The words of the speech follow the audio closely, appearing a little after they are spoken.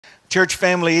Church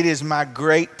family, it is my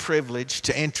great privilege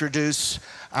to introduce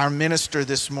our minister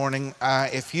this morning.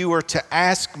 If you were to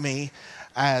ask me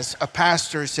as a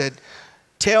pastor, said,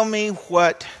 tell me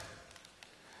what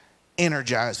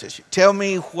energizes you. Tell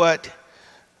me what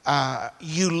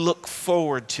you look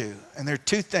forward to. And there are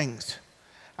two things.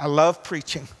 I love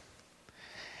preaching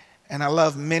and I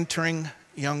love mentoring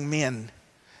young men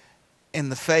in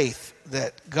the faith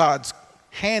that God's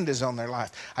hand is on their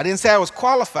life. I didn't say I was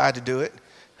qualified to do it.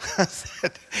 I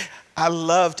said, I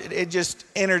loved it. It just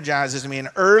energizes me. And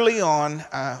early on,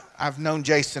 I've known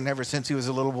Jason ever since he was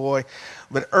a little boy,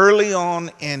 but early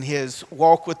on in his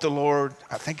walk with the Lord,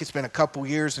 I think it's been a couple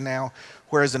years now,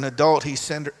 where as an adult he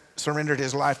surrendered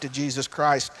his life to Jesus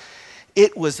Christ.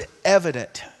 It was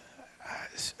evident.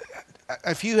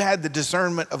 If you had the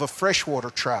discernment of a freshwater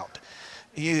trout,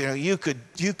 you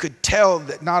could tell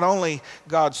that not only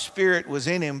God's Spirit was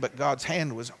in him, but God's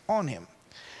hand was on him.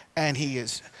 And he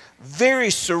is very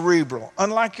cerebral.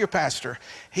 Unlike your pastor,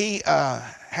 he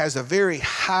has a very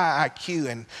high IQ,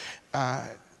 and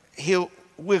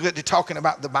we'll get to talking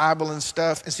about the Bible and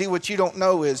stuff. And see, what you don't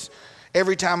know is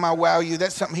every time I wow you,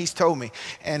 that's something he's told me.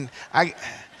 And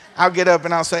I'll get up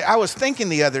and I'll say, I was thinking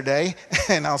the other day,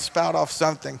 and I'll spout off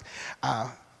something.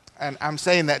 And I'm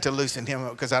saying that to loosen him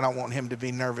up because I don't want him to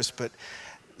be nervous, but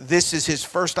this is his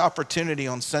first opportunity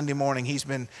on Sunday morning. He's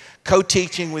been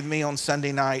co-teaching with me on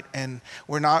Sunday night, and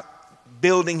we're not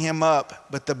building him up,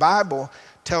 but the Bible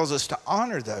tells us to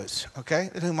honor those,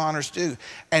 okay, whom honors due.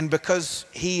 And because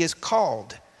he is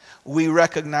called, we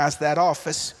recognize that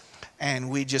office,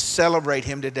 and we just celebrate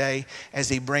him today as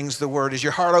he brings the word. Is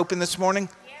your heart open this morning?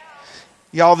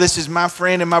 Yeah. Y'all, this is my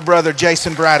friend and my brother,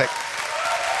 Jason Braddock.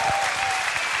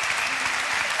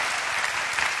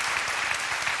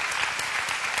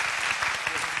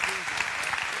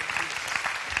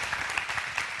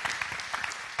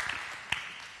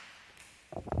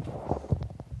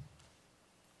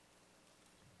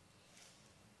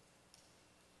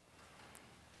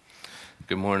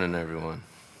 Good morning, everyone.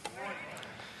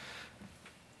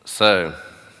 So,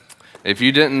 if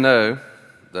you didn't know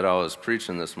that I was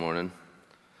preaching this morning,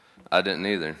 I didn't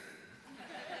either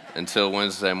until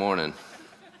Wednesday morning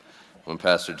when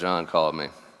Pastor John called me.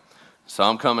 So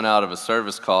I'm coming out of a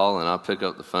service call, and I pick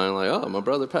up the phone like, oh, my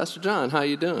brother, Pastor John, how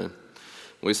you doing?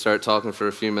 We start talking for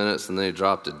a few minutes, and then he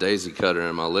dropped a daisy cutter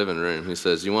in my living room. He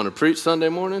says, you want to preach Sunday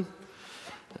morning?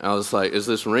 I was like, is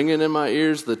this ringing in my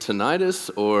ears, the tinnitus,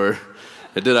 or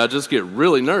did I just get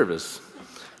really nervous?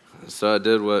 So I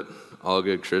did what all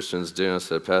good Christians do. I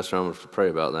said, Pastor, I'm going to pray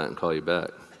about that and call you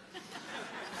back.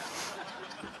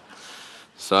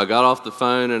 So I got off the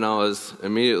phone, and I was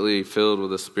immediately filled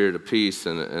with a spirit of peace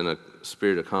and a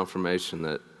spirit of confirmation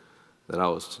that I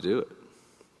was to do it.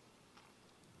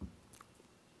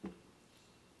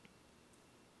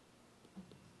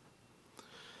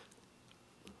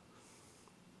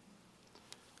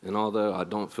 And although I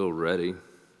don't feel ready,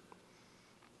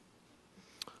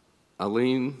 I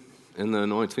lean in the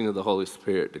anointing of the Holy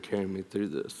Spirit to carry me through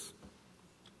this.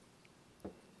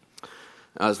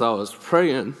 As I was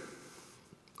praying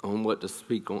on what to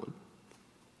speak on,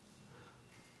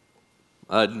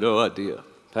 I had no idea.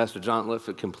 Pastor John left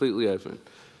it completely open.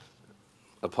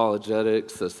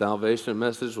 Apologetics, a salvation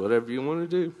message, whatever you want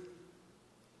to do,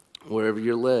 wherever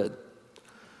you're led.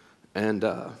 And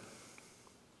I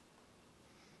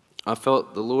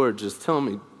felt the Lord just tell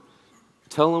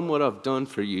him what I've done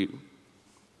for you.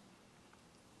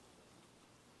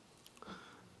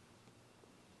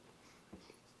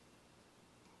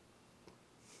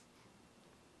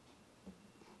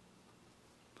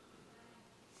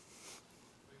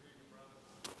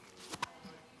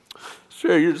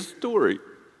 Share your story.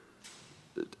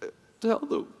 Tell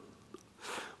them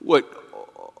what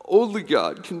only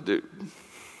God can do.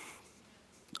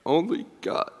 Only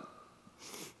God.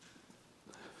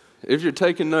 If you're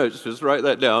taking notes, just write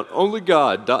that down. Only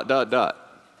God, ...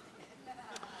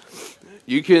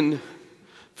 You can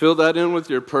fill that in with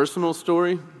your personal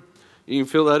story. You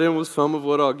can fill that in with some of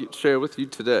what I'll share with you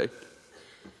today.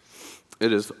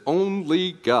 It is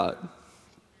only God.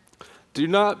 Do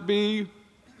not be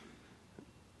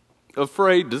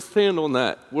afraid to stand on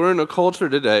that. We're in a culture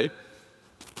today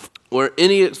where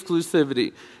any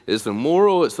exclusivity is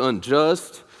immoral, it's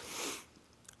unjust,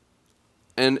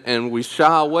 and we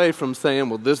shy away from saying,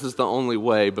 well, this is the only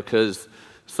way, because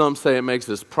some say it makes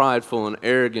us prideful and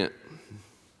arrogant.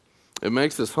 It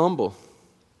makes us humble.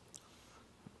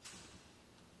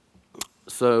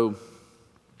 So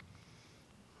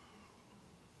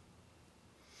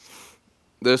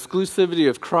the exclusivity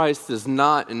of Christ is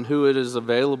not in who it is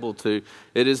available to.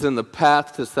 It is in the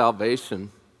path to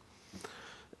salvation.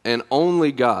 And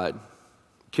only God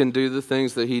can do the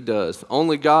things that he does.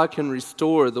 Only God can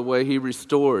restore the way he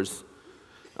restores.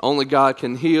 Only God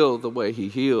can heal the way he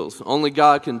heals. Only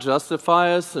God can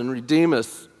justify us and redeem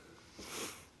us.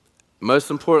 Most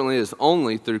importantly, it's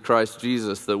only through Christ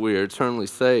Jesus that we are eternally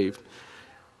saved.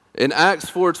 In Acts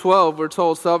 4:12, we're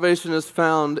told salvation is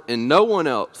found in no one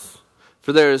else,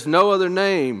 for there is no other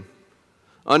name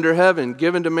under heaven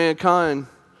given to mankind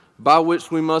by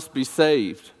which we must be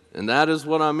saved. And that is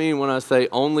what I mean when I say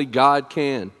only God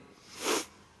can.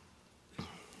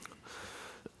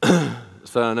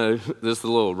 So I know this is a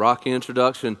little rocky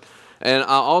introduction. And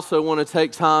I also want to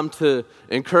take time to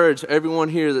encourage everyone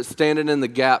here that's standing in the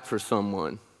gap for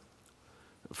someone.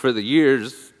 For the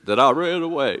years that I ran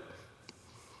away,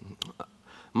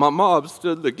 my mom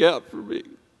stood in the gap for me.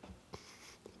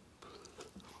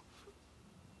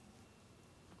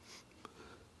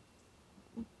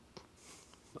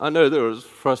 I know there was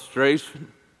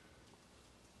frustration,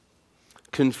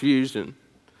 confusion,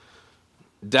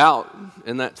 doubt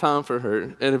in that time for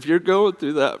her. And if you're going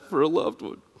through that for a loved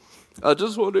one, I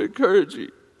just want to encourage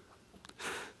you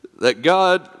that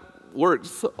God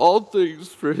works all things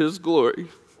for his glory.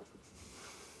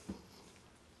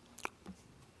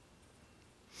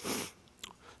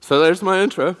 So there's my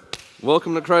intro.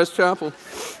 Welcome to Christ Chapel.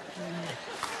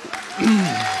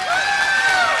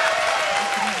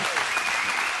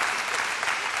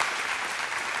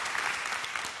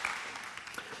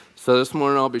 So this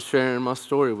morning I'll be sharing my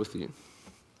story with you.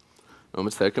 I'm going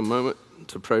to take a moment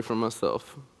to pray for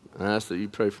myself. And I ask that you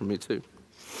pray for me too.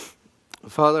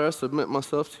 Father, I submit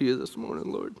myself to you this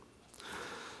morning, Lord.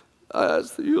 I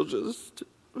ask that you'll just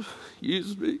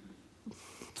use me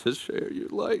to share your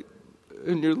light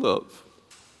and your love.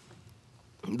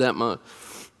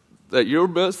 That your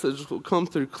message will come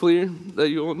through clear, that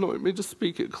you'll anoint me to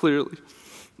speak it clearly,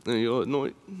 and you'll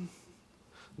anoint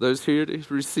those here to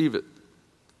receive it.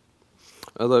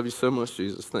 I love you so much,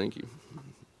 Jesus. Thank you.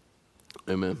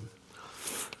 Amen.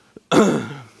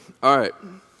 All right.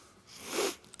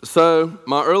 So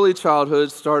my early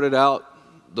childhood started out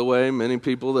the way many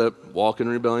people that walk in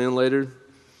rebellion later,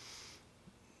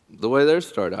 the way theirs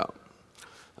start out.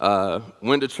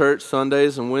 Went to church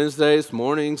Sundays and Wednesdays,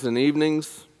 mornings and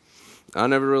evenings. I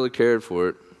never really cared for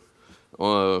it.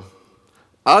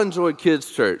 I enjoyed kids'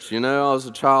 church. You know, I was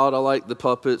a child. I liked the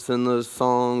puppets and the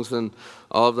songs and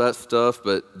all of that stuff.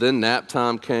 But then nap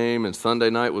time came and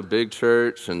Sunday night with big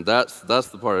church, and that's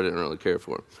the part I didn't really care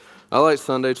for. I liked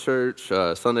Sunday church,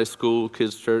 Sunday school,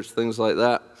 kids' church, things like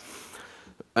that.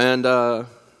 And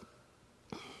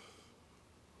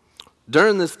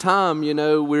during this time, you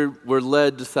know, we're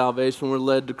led to salvation. We're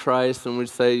led to Christ, and we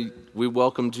say we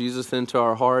welcome Jesus into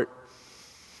our heart.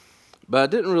 But I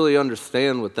didn't really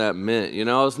understand what that meant. You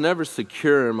know, I was never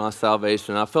secure in my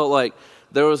salvation. I felt like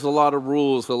there was a lot of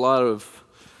rules, a lot of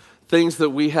things that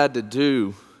we had to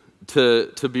do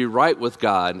to be right with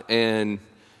God. And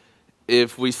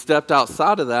if we stepped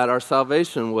outside of that, our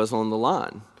salvation was on the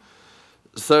line.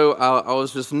 So I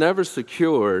was just never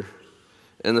secure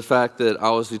in the fact that I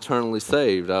was eternally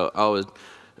saved. I would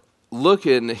look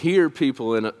and hear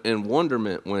people in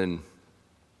wonderment when,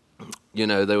 you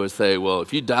know, they would say, well,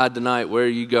 if you died tonight, where are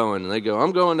you going? And they go,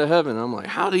 I'm going to heaven. I'm like,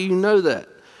 how do you know that?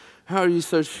 How are you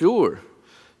so sure?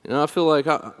 You know, I feel like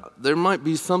there might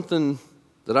be something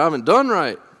that I haven't done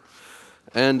right.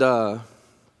 And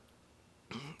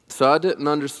so I didn't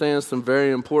understand some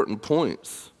very important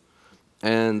points.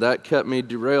 And that kept me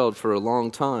derailed for a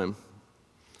long time.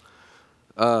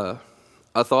 I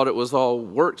thought it was all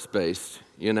works-based.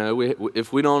 You know,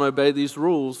 if we don't obey these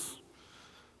rules,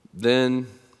 then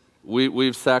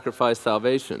we've sacrificed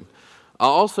salvation. I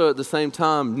also, at the same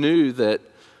time, knew that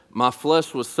my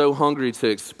flesh was so hungry to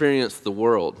experience the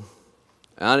world.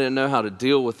 And I didn't know how to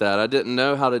deal with that. I didn't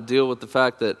know how to deal with the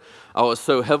fact that I was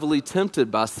so heavily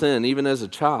tempted by sin, even as a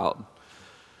child.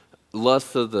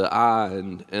 Lust of the eye,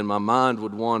 and my mind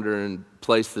would wander in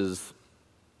places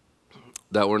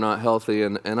that were not healthy,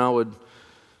 and I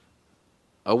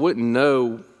wouldn't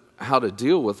know how to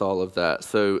deal with all of that.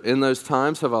 So in those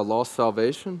times, have I lost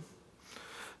salvation?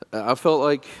 I felt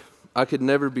like I could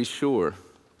never be sure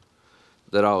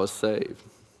that I was saved.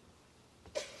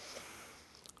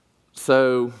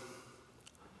 So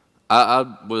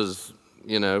I was,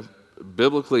 you know,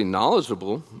 biblically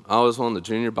knowledgeable. I was on the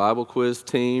junior Bible quiz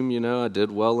team, you know, I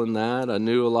did well in that. I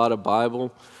knew a lot of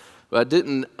Bible. But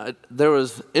there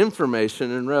was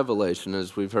information and revelation,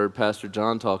 as we've heard Pastor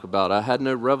John talk about. I had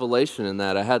no revelation in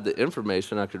that. I had the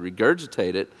information, I could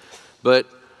regurgitate it, but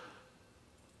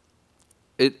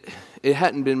it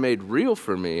hadn't been made real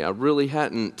for me. I really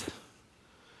hadn't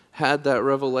had that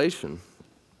revelation.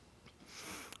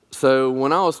 So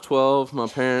when I was 12, my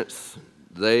parents,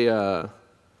 they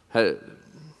had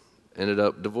ended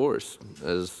up divorced,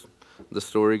 as the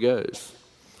story goes.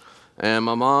 And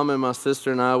my mom and my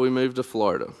sister and I, we moved to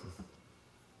Florida.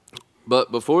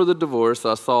 But before the divorce,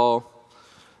 I saw,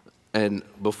 and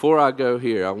before I go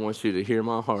here, I want you to hear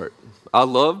my heart. I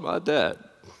love my dad.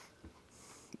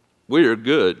 We are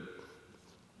good.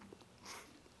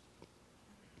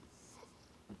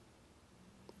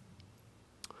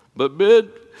 But Ben,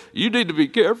 you need to be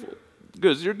careful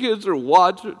because your kids are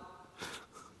watching.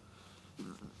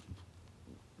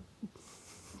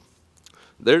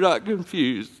 They're not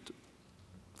confused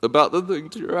about the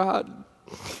things you're hiding.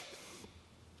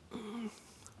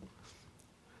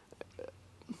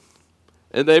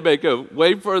 And they may go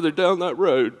way further down that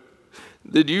road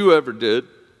than you ever did.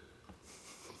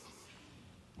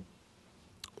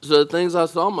 So the things I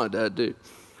saw my dad do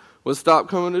was stop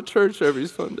coming to church every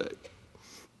Sunday.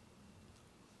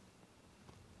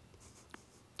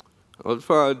 I would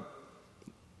find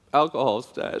alcohol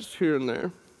stashed here and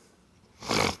there.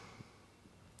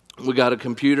 We got a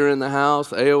computer in the house.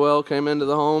 AOL came into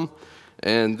the home.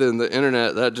 And then the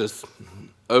internet, that just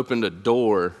opened a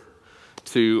door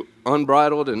to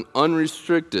unbridled and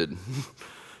unrestricted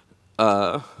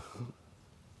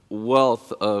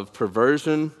wealth of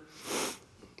perversion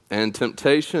and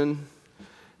temptation.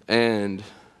 And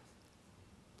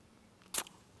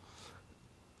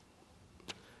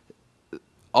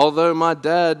although my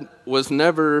dad was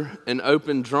never an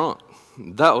open drunk,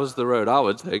 that was the road I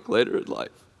would take later in life.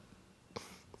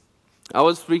 I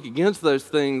would speak against those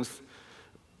things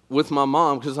with my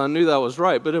mom because I knew that was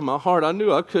right, but in my heart I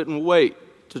knew I couldn't wait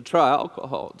to try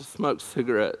alcohol, to smoke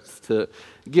cigarettes, to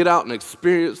get out and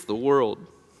experience the world.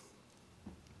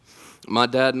 My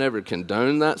dad never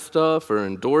condoned that stuff or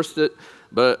endorsed it,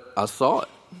 but I saw it.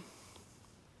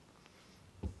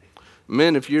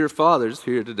 Men, if your father's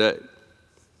here today,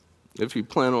 if you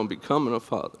plan on becoming a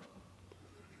father,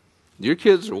 your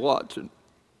kids are watching.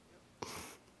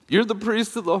 You're the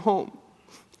priest of the home,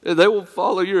 and they will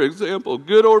follow your example,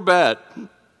 good or bad.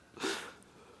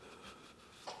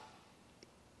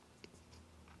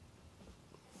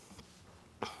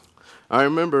 I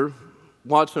remember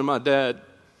watching my dad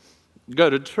go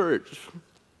to church,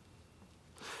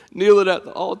 kneeling at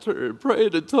the altar and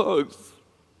praying in tongues,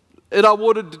 and I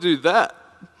wanted to do that.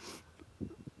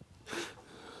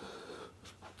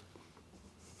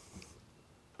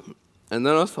 And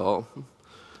then I saw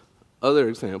other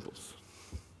examples,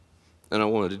 and I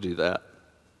wanted to do that.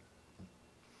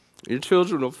 Your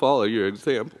children will follow your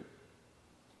example.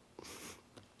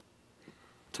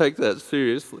 Take that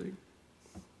seriously.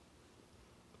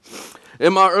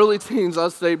 In my early teens, I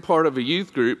stayed part of a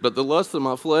youth group, but the lust of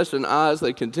my flesh and eyes,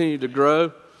 they continued to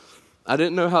grow. I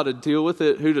didn't know how to deal with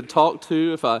it, who to talk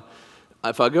to. If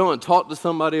I go and talk to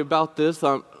somebody about this,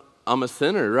 I'm a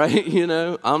sinner, right? You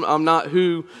know, I'm not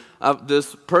who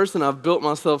this person I've built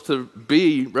myself to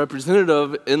be representative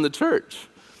of in the church.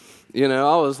 You know,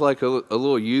 I was like a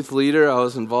little youth leader. I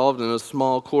was involved in a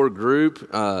small core group.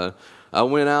 I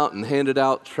went out and handed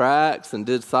out tracts and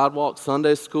did sidewalk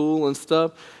Sunday school and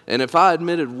stuff. And if I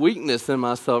admitted weakness in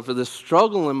myself or this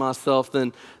struggle in myself,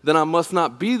 then I must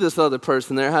not be this other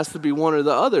person. There has to be one or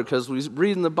the other, because we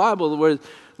read in the Bible where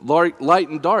light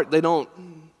and dark, they don't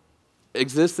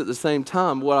exist at the same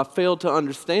time. What I failed to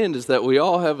understand is that we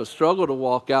all have a struggle to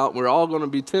walk out. We're all going to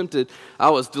be tempted.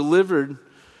 I was delivered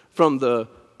from the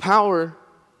power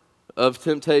of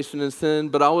temptation and sin,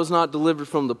 but I was not delivered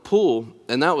from the pull,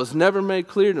 and that was never made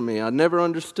clear to me. I never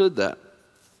understood that.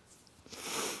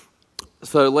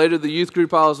 So later, the youth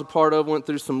group I was a part of went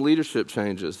through some leadership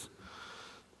changes.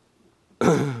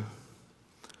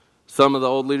 Some of the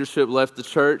old leadership left the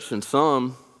church, and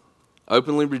some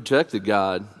openly rejected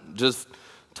God. Just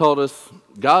told us,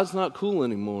 God's not cool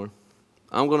anymore.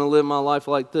 I'm going to live my life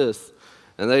like this.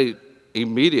 And they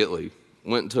immediately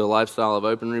went into a lifestyle of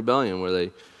open rebellion where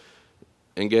they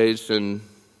engaged in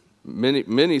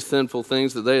many sinful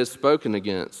things that they had spoken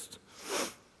against.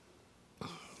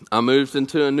 I moved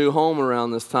into a new home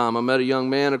around this time. I met a young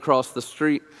man across the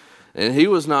street, and he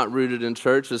was not rooted in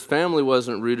church. His family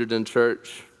wasn't rooted in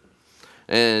church.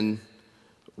 And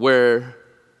where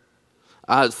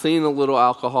I had seen a little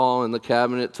alcohol in the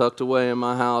cabinet tucked away in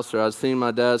my house, or I'd seen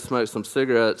my dad smoke some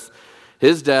cigarettes,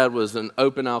 his dad was an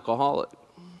open alcoholic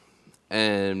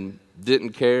and didn't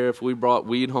care if we brought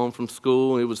weed home from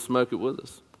school, he would smoke it with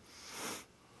us.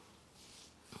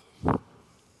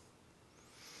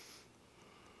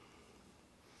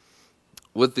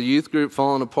 With the youth group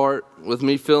falling apart, with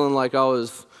me feeling like I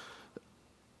was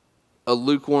a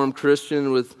lukewarm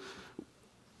Christian, with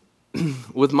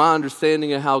with my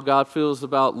understanding of how God feels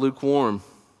about lukewarm,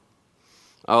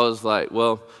 I was like,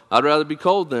 well, I'd rather be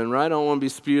cold then, right? I don't want to be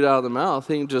spewed out of the mouth.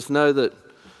 He can just know that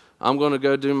I'm going to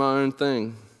go do my own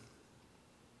thing.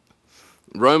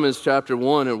 Romans chapter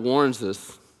 1, it warns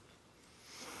us.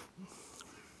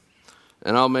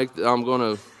 And I'm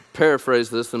going to paraphrase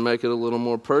this and make it a little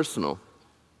more personal.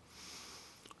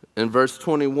 In verse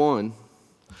 21,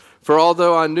 for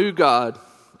although I knew God,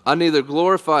 I neither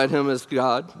glorified him as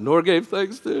God nor gave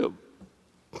thanks to him.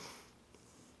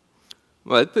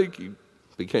 My thinking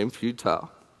became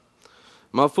futile.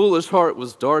 My foolish heart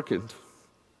was darkened.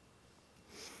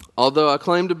 Although I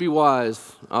claimed to be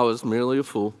wise, I was merely a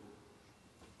fool.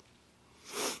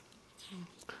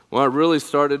 When I really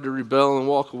started to rebel and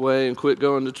walk away and quit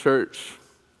going to church,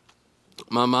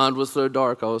 my mind was so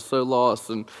dark, I was so lost,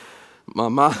 and my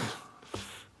mind,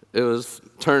 it was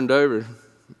turned over.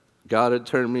 God had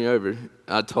turned me over.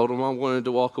 I told him I wanted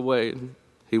to walk away, and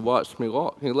he watched me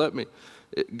walk. He let me.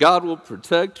 God will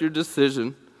protect your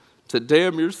decision to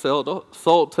damn your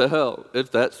soul to hell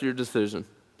if that's your decision.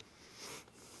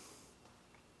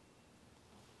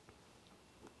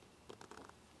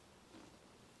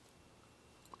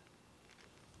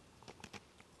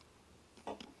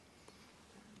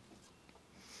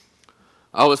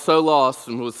 I was so lost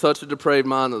and with such a depraved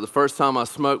mind that the first time I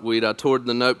smoked weed, I tore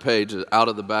the note page out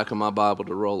of the back of my Bible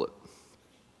to roll it.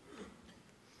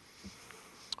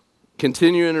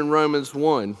 Continuing in Romans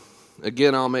 1,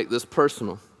 again, I'll make this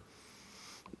personal.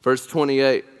 Verse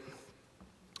 28.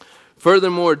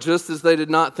 Furthermore, just as they did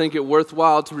not think it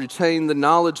worthwhile to retain the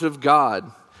knowledge of God,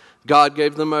 God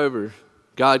gave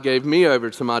me over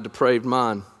to my depraved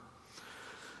mind,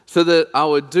 so that I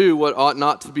would do what ought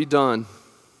not to be done.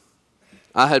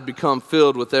 I had become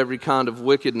filled with every kind of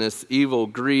wickedness, evil,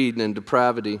 greed, and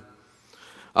depravity.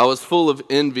 I was full of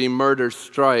envy, murder,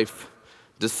 strife,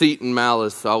 deceit, and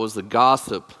malice. I was a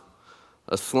gossip,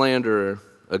 a slanderer,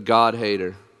 a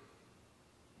God-hater.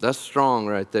 That's strong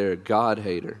right there,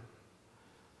 God-hater.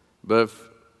 But if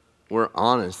we're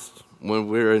honest, when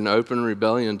we're in open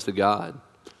rebellion to God,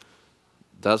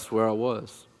 that's where I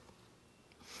was.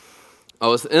 I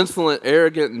was insolent,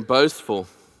 arrogant, and boastful.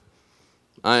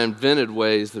 I invented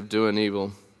ways of doing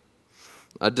evil.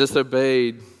 I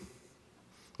disobeyed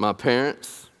my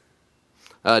parents.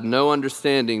 I had no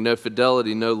understanding, no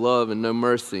fidelity, no love, and no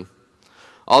mercy.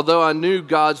 Although I knew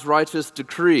God's righteous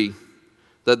decree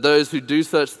that those who do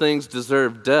such things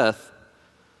deserve death,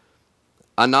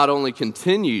 I not only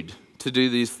continued to do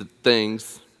these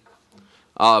things,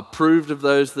 I approved of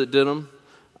those that did them.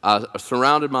 I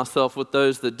surrounded myself with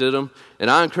those that did them, and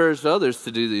I encouraged others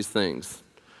to do these things.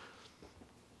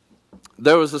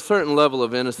 There was a certain level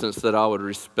of innocence that I would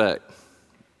respect,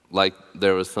 like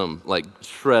there was some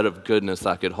shred of goodness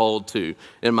I could hold to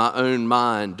in my own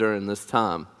mind during this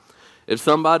time. If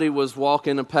somebody was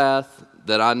walking a path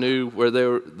that I knew where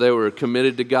they were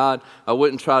committed to God, I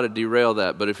wouldn't try to derail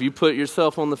that. But if you put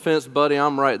yourself on the fence, buddy,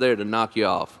 I'm right there to knock you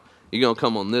off. You're going to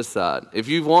come on this side. If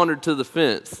you've wandered to the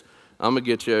fence, I'm going to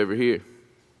get you over here.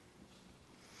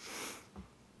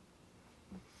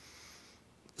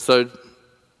 So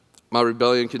my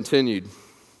rebellion continued.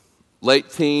 Late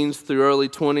teens through early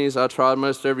 20s, I tried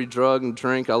most every drug and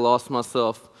drink. I lost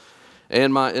myself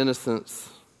and my innocence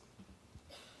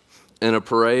in a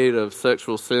parade of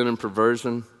sexual sin and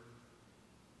perversion.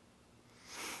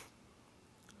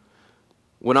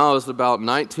 When I was about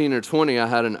 19 or 20, I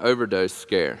had an overdose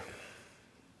scare.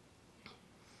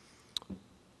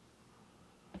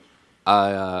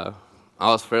 I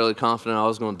was fairly confident I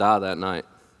was going to die that night.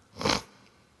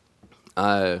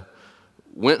 I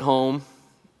went home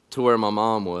to where my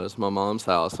mom was, my mom's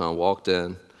house, and I walked in,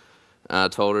 and I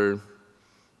told her,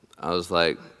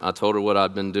 I told her what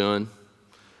I'd been doing,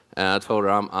 and I told her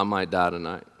I might die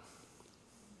tonight.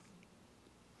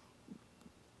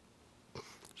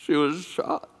 She was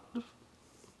shocked.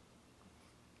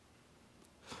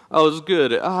 I was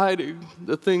good at hiding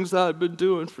the things I'd been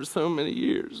doing for so many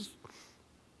years.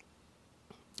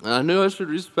 And I knew I should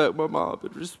respect my mom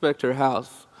and respect her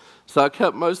house. So I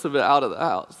kept most of it out of the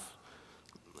house.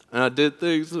 And I did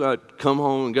things, and I'd come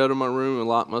home and go to my room and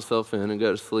lock myself in and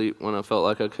go to sleep when I felt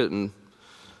like I couldn't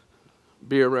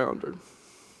be around her.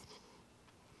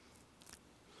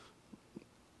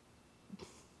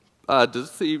 I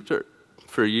deceived her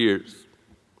for years.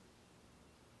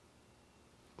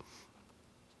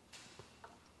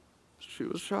 She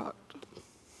was shocked.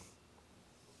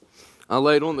 I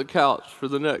laid on the couch for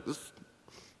the next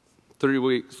 3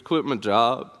 weeks, quit my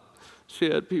job. She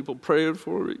had people praying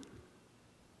for me.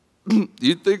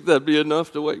 You'd think that'd be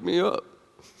enough to wake me up.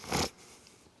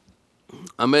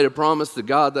 I made a promise to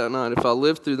God that night. If I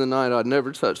lived through the night, I'd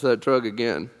never touch that drug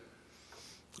again.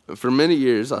 For many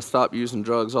years, I stopped using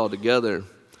drugs altogether,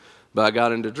 but I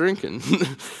got into drinking.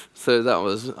 So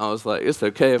I was like, it's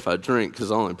okay if I drink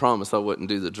because I only promised I wouldn't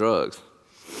do the drugs.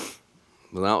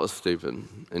 Well, that was stupid.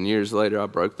 And years later, I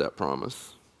broke that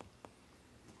promise.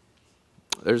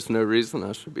 There's no reason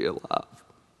I should be alive.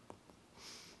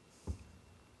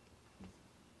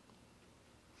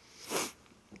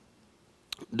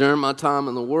 During my time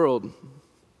in the world,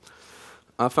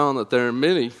 I found that there are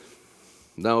many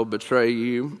that will betray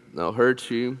you, they'll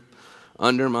hurt you,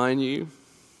 undermine you.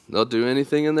 They'll do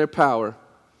anything in their power,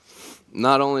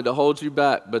 not only to hold you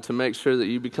back, but to make sure that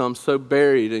you become so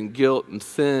buried in guilt and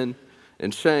sin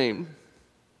and shame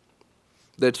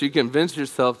that you convince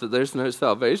yourself that there's no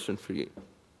salvation for you.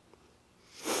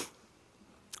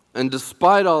 And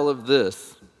despite all of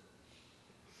this,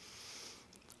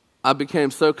 I became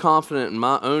so confident in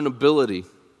my own ability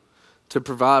to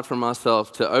provide for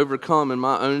myself, to overcome in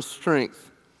my own strength.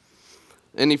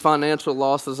 Any financial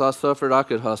losses I suffered, I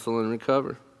could hustle and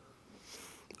recover.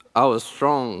 I was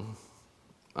strong.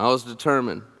 I was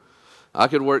determined. I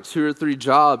could work 2 or 3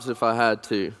 jobs if I had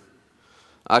to.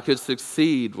 I could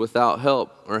succeed without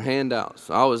help or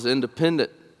handouts. I was independent.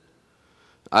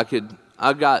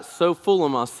 I got so full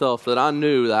of myself that I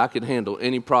knew that I could handle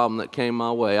any problem that came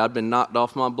my way. I'd been knocked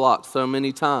off my block so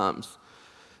many times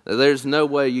that there's no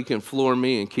way you can floor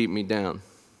me and keep me down.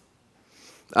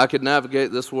 I could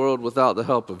navigate this world without the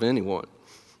help of anyone.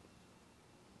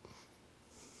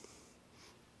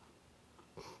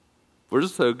 We're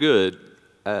so good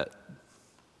at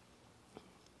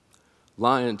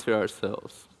lying to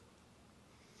ourselves.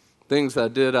 Things I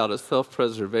did out of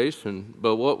self-preservation,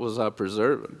 but what was I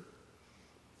preserving?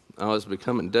 I was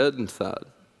becoming dead inside.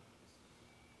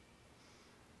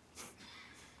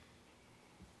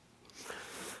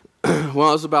 When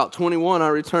I was about 21, I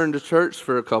returned to church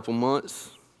for a couple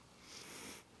months.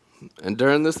 And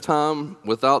during this time,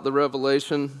 without the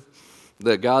revelation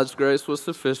that God's grace was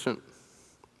sufficient,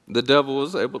 the devil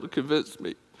was able to convince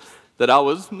me that I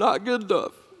was not good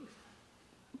enough.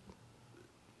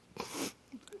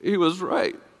 He was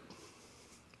right.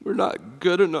 We're not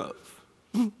good enough.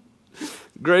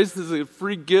 Grace is a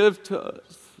free gift to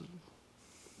us.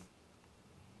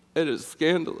 It is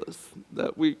scandalous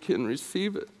that we can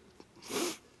receive it.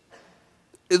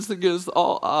 It's against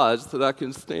all odds that I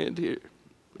can stand here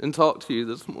and talk to you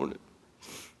this morning.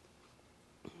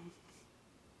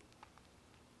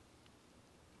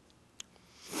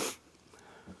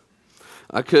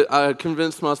 I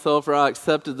convinced myself, or I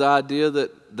accepted the idea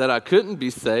that I couldn't be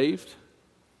saved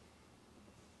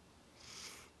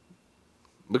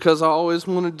because I always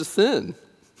wanted to sin.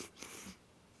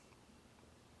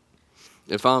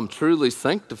 If I'm truly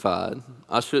sanctified,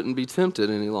 I shouldn't be tempted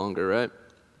any longer, right?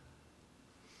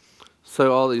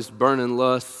 So all these burning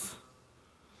lusts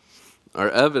are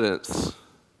evidence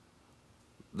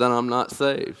that I'm not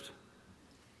saved.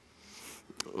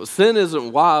 Sin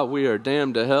isn't why we are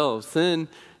damned to hell. Sin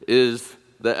is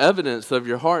the evidence of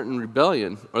your heart in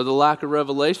rebellion or the lack of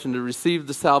revelation to receive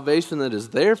the salvation that is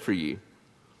there for you.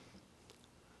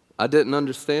 I didn't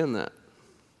understand that.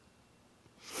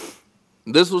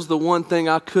 This was the one thing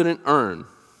I couldn't earn.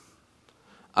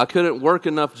 I couldn't work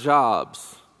enough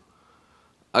jobs.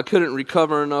 I couldn't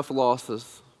recover enough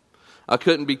losses. I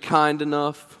couldn't be kind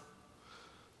enough.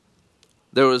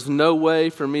 There was no way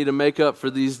for me to make up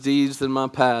for these deeds in my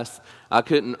past. I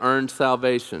couldn't earn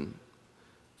salvation.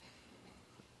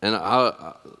 And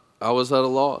I was at a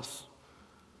loss.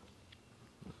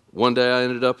 One day I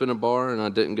ended up in a bar and I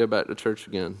didn't go back to church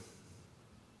again.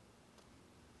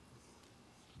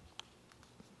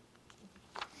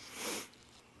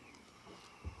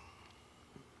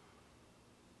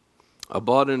 I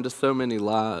bought into so many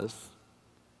lies.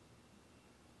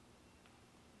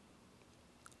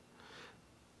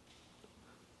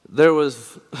 There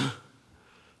was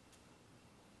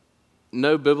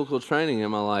no biblical training in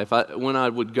my life. When I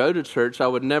would go to church, I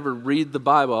would never read the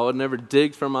Bible. I would never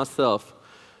dig for myself.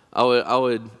 I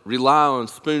would rely on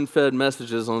spoon-fed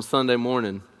messages on Sunday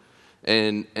morning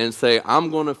and say, I'm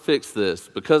going to fix this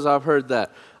because I've heard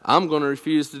that. I'm going to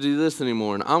refuse to do this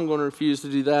anymore, and I'm going to refuse to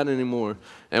do that anymore.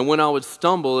 And when I would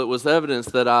stumble, it was evidence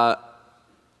that I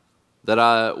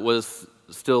was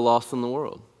still lost in the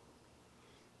world.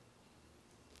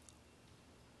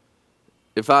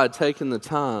 If I had taken the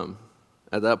time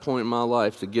at that point in my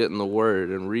life to get in the Word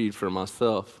and read for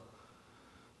myself,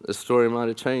 the story might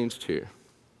have changed here.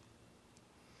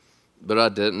 But I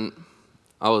didn't.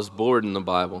 I was bored in the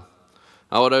Bible.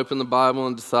 I would open the Bible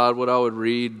and decide what I would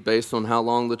read based on how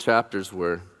long the chapters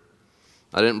were.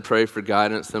 I didn't pray for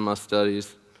guidance in my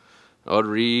studies. I would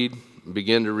read,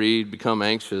 begin to read, become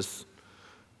anxious,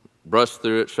 brush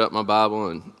through it, shut my Bible,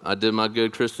 and I did my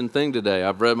good Christian thing today.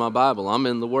 I've read my Bible. I'm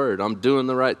in the Word. I'm doing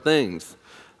the right things.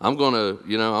 I'm going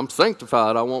to, I'm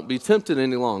sanctified. I won't be tempted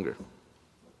any longer.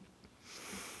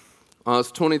 When I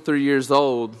was 23 years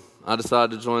old, I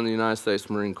decided to join the United States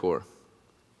Marine Corps.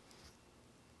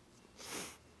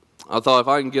 I thought if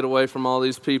I can get away from all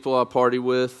these people I party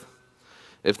with,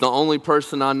 if the only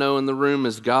person I know in the room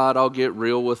is God, I'll get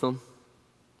real with them.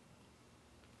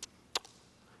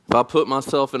 If I put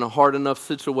myself in a hard enough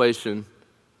situation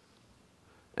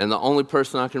and the only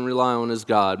person I can rely on is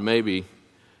God, maybe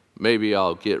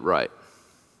I'll get right.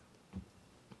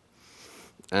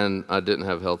 And I didn't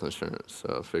have health insurance,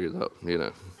 so I figured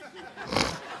that,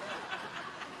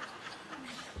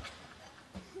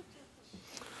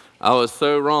 I was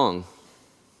so wrong.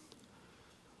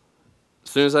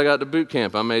 As soon as I got to boot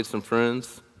camp, I made some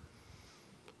friends.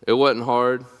 It wasn't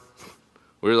hard.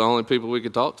 We were the only people we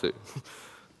could talk to.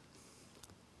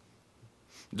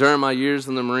 During my years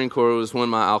in the Marine Corps was when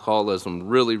my alcoholism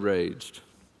really raged.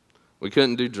 We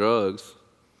couldn't do drugs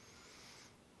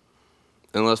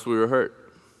unless we were hurt.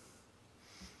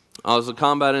 I was a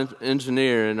combat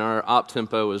engineer, and our op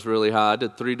tempo was really high. I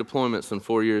did 3 deployments in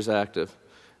 4 years active.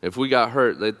 If we got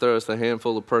hurt, they'd throw us a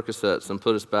handful of Percocets and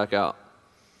put us back out.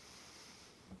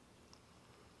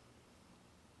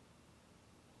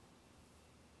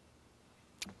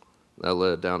 That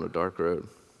led down a dark road.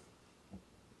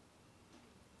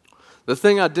 The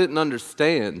thing I didn't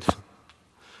understand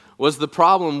was the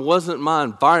problem wasn't my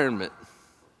environment.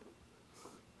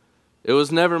 It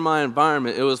was never my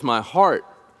environment. It was my heart.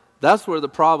 That's where the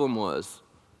problem was.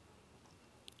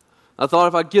 I thought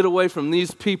if I get away from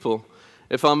these people,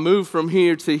 if I move from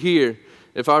here to here,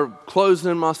 if I close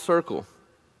in my circle,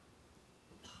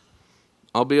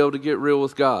 I'll be able to get real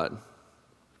with God.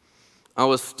 I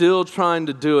was still trying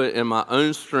to do it in my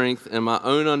own strength, in my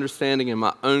own understanding, in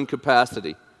my own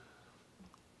capacity.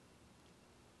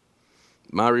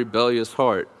 My rebellious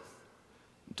heart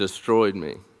destroyed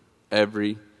me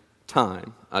every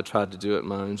time I tried to do it in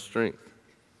my own strength.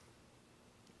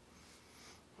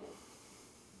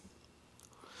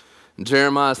 In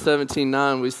Jeremiah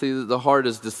 17:9, we see that the heart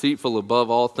is deceitful above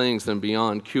all things and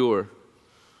beyond cure.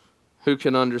 Who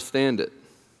can understand it?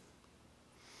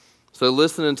 So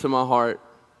listening to my heart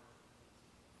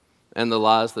and the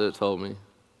lies that it told me,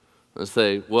 and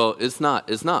say, well, it's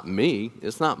not me.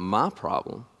 It's not my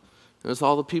problem. It's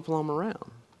all the people I'm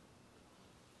around.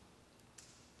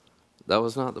 That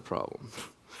was not the problem.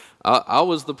 I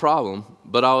was the problem,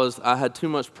 but I had too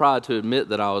much pride to admit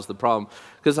that I was the problem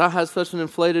because I had such an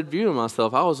inflated view of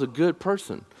myself. I was a good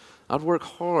person. I'd work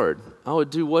hard. I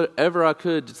would do whatever I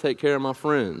could to take care of my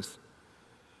friends.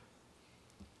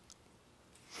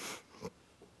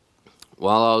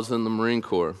 While I was in the Marine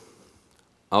Corps,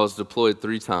 I was deployed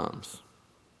 3 times.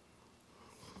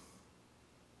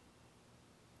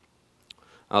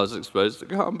 I was exposed to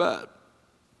combat.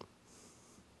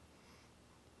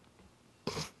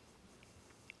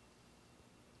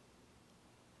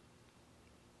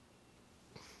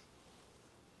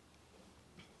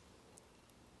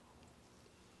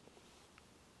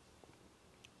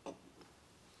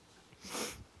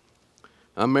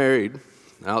 I married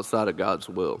outside of God's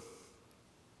will.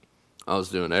 I was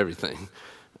doing everything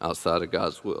outside of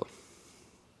God's will.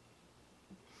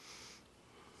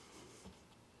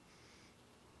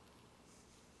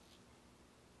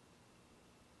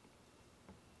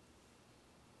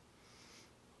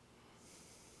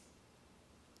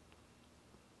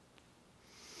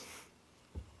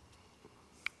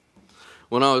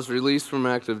 When I was released from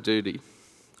active duty,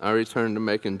 I returned to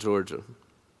Macon, Georgia.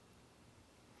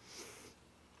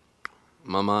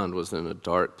 My mind was in a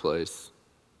dark place.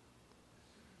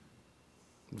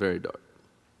 Very dark.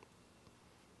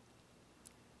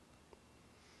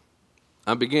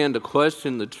 I began to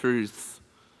question the truths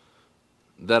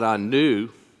that I knew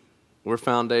were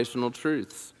foundational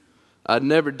truths. I'd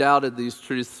never doubted these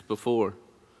truths before.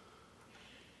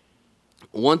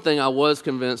 One thing I was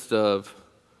convinced of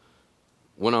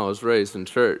when I was raised in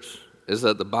church is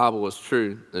that the Bible was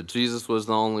true, that Jesus was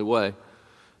the only way,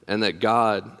 and that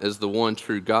God is the one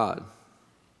true God.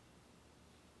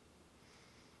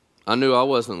 I knew I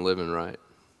wasn't living right,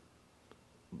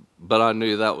 but I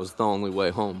knew that was the only way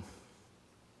home.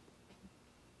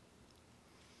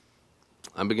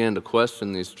 I began to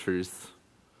question these truths.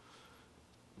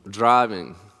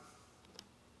 Driving,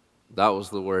 that was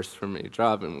the worst for me,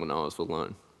 driving when I was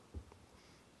alone.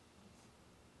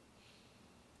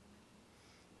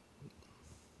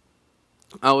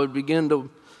 I would begin to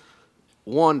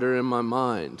wonder in my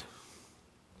mind,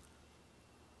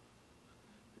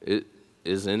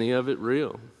 Is any of it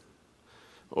real?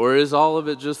 Or is all of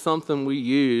it just something we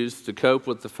use to cope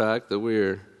with the fact that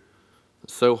we're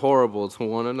so horrible to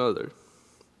one another?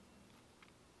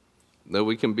 That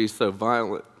we can be so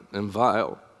violent and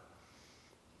vile?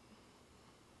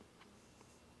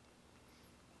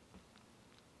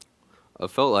 I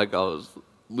felt like I was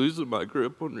losing my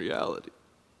grip on reality.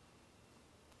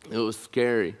 It was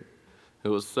scary. It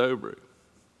was sobering.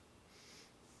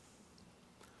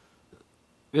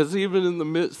 Because even in the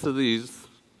midst of these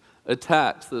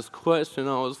attacks, this question,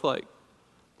 I was like,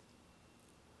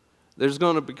 there's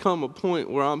going to become a point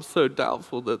where I'm so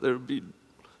doubtful that there will be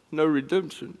no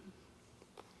redemption.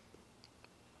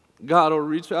 God will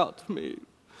reach out to me,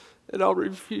 and I'll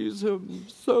refuse him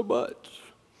so much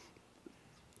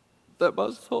that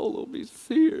my soul will be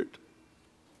seared.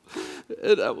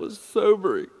 And I was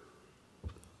sobering.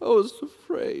 I was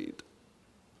afraid.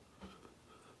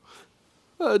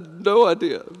 I had no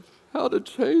idea how to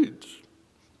change.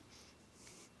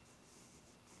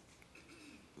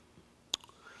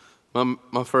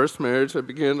 My first marriage, I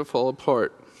began to fall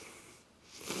apart.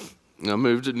 I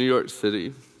moved to New York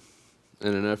City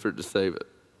in an effort to save it.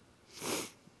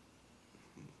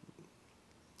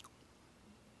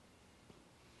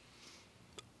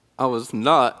 I was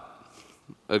not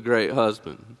a great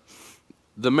husband.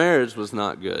 The marriage was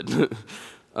not good.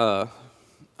 I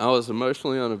was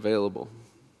emotionally unavailable.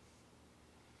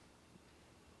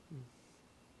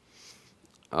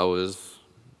 I was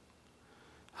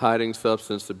hiding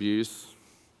substance abuse.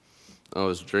 I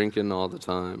was drinking all the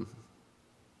time.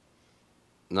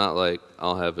 Not like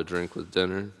I'll have a drink with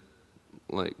dinner,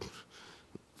 like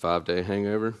 5-day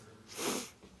hangover.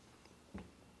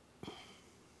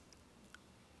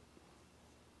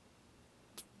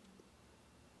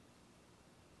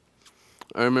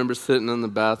 I remember sitting in the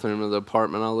bathroom of the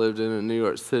apartment I lived in New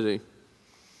York City,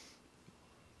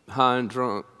 high and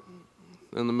drunk,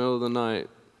 in the middle of the night,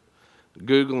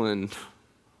 Googling.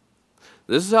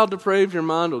 This is how depraved your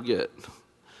mind will get.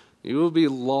 You will be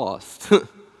lost.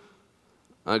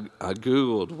 I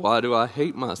Googled, why do I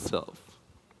hate myself?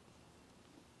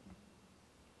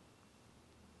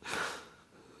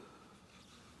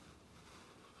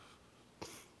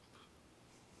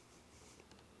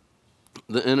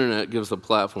 The internet gives a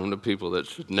platform to people that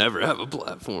should never have a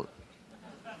platform.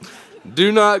 Do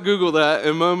not Google that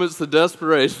in moments of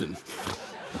desperation.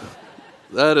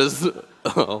 That is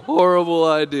a horrible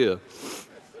idea.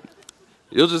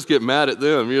 You'll just get mad at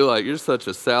them. You're like, you're such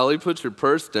a Sally, put your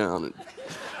purse down.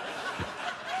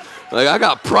 Like, I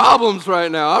got problems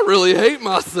right now. I really hate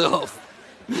myself.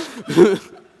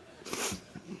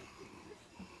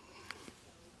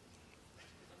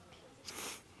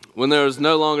 When there was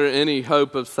no longer any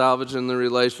hope of salvaging the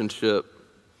relationship,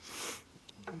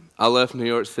 I left New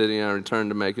York City and I returned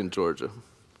to Macon, Georgia.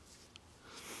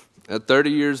 At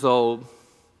 30 years old,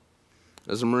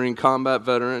 as a Marine combat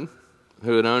veteran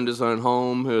who had owned his own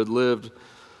home, who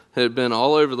had been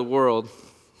all over the world,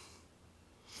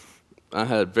 I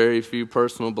had very few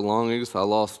personal belongings. I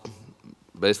lost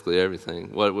basically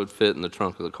everything. What would fit in the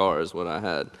trunk of the car is what I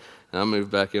had. And I moved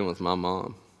back in with my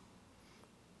mom.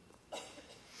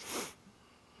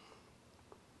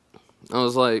 I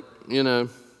was like, no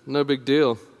big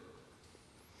deal.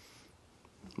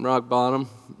 Rock bottom.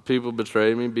 People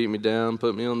betrayed me, beat me down,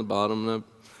 put me on the bottom.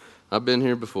 I've been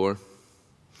here before.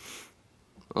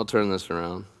 I'll turn this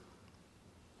around.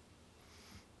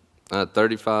 I had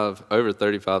over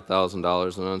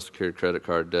 $35,000 in unsecured credit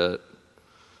card debt.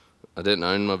 I didn't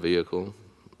own my vehicle.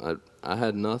 I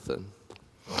had nothing.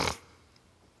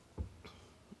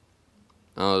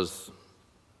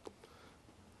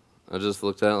 I just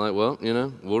looked at it like, well,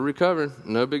 we'll recover.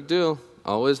 No big deal.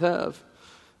 Always have.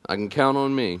 I can count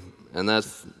on me. And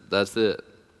that's it.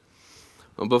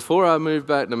 Well, before I moved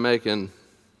back to Macon,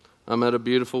 I met a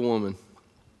beautiful woman.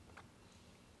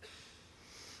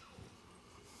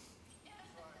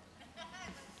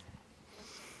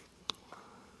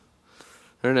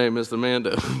 Her name is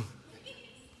Amanda.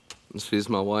 She's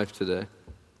my wife today.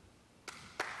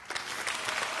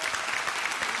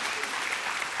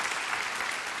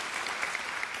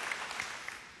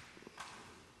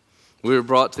 We were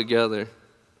brought together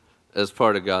as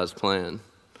part of God's plan.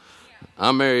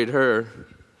 I married her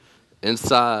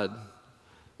inside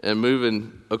and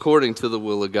moving according to the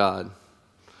will of God.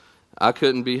 I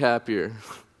couldn't be happier.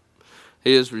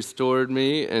 He has restored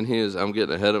me, and I'm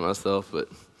getting ahead of myself, but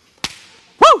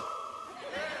woo!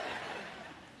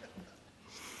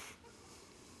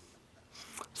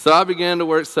 So I began to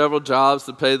work several jobs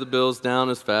to pay the bills down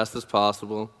as fast as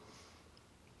possible.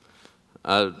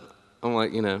 I'm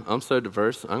like, I'm so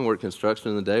diverse. I can work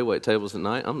construction in the day, wait tables at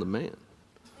night. I'm the man.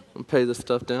 I'll pay this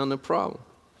stuff down, no problem.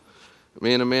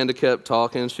 Me and Amanda kept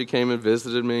talking. She came and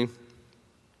visited me.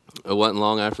 It wasn't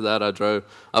long after that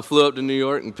I flew up to New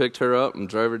York and picked her up and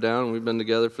drove her down, and we've been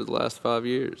together for the last 5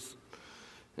 years.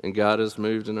 And God has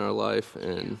moved in our life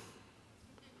in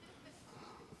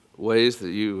ways that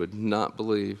you would not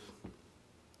believe.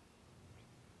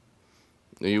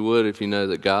 You would if you know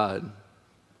that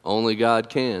only God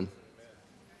can.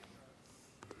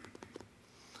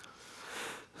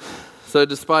 So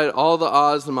despite all the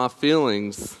odds and my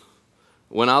feelings,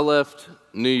 when I left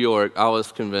New York, I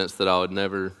was convinced that I would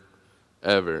never,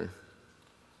 ever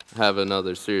have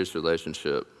another serious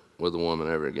relationship with a woman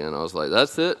ever again. I was like,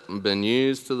 that's it. I've been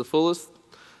used to the fullest.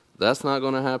 That's not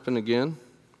going to happen again.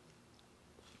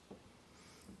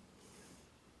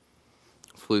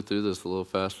 Flew through this a little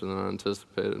faster than I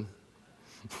anticipated.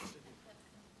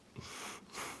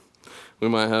 We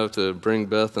might have to bring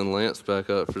Beth and Lance back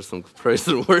up for some praise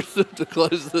and worship to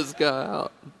close this guy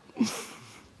out.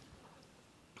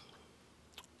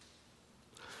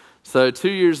 So 2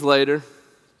 years later,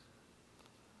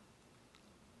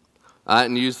 I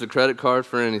hadn't used a credit card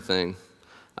for anything.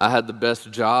 I had the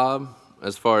best job,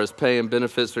 as far as pay and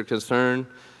benefits are concerned,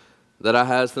 that I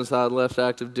had since I had left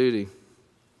active duty.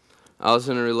 I was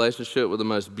in a relationship with the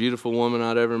most beautiful woman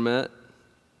I'd ever met.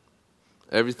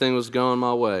 Everything was going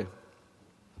my way.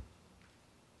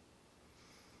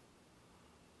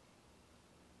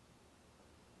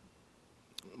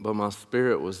 But my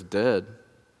spirit was dead.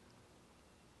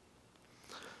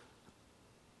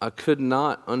 I could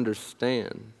not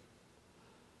understand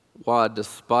why,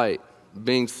 despite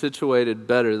being situated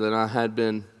better than I had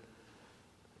been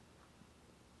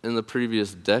in the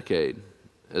previous decade,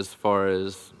 as far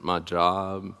as my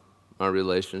job, my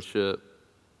relationship,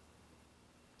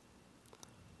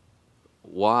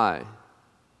 why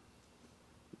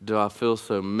do I feel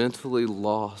so mentally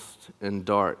lost and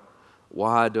dark?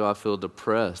 Why do I feel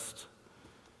depressed?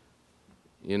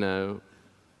 You know,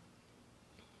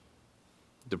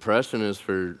 depression is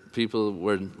for people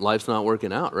where life's not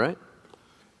working out, right?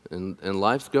 And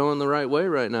life's going the right way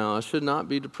right now. I should not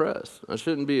be depressed. I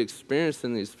shouldn't be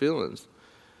experiencing these feelings.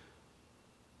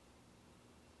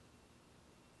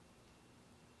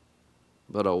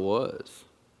 But I was.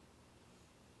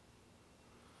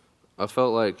 I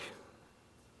felt like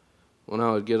when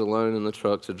I would get alone in the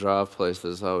truck to drive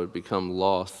places, I would become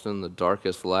lost in the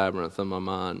darkest labyrinth of my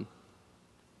mind.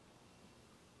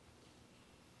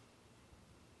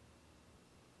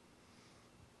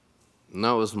 And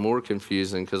that was more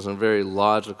confusing because I'm very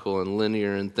logical and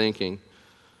linear in thinking.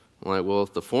 I'm like, well,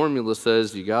 if the formula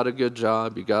says you got a good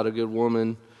job, you got a good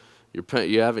woman,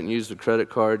 you haven't used a credit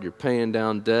card, you're paying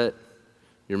down debt,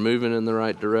 you're moving in the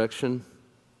right direction,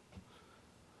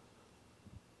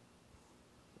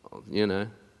 you know,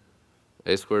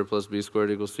 A squared plus B squared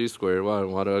equals C squared.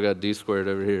 Why do I got D squared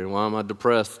over here? Why am I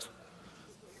depressed?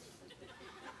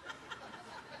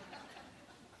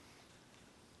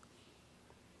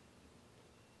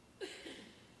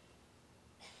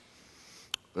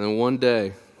 And one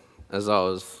day, as I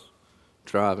was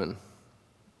driving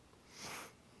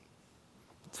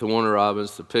to Warner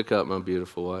Robins to pick up my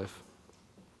beautiful wife,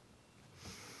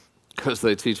 because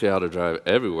they teach you how to drive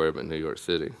everywhere but New York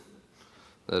City.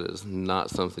 That is not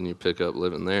something you pick up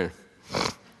living there.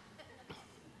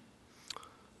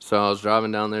 So I was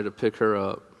driving down there to pick her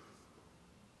up,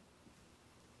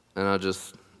 and I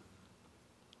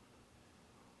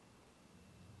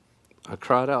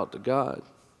cried out to God.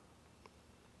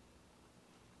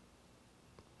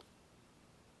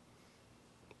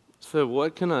 I said,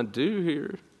 what can I do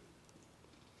here?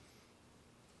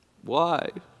 Why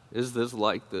is this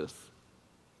like this?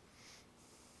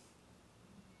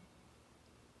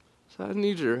 So I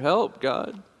need your help,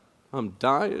 God. I'm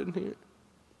dying here.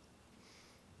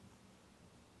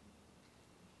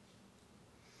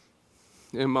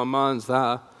 In my mind's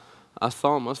eye, I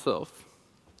saw myself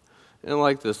in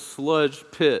like this sludge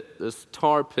pit, this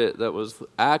tar pit that was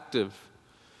active.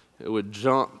 It would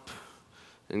jump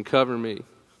and cover me.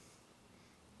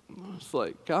 I was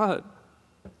like, God,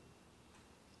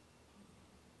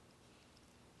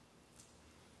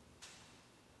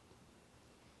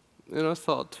 and I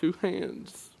saw two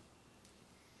hands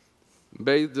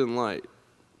bathed in light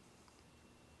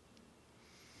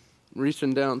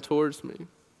reaching down towards me.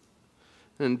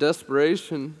 In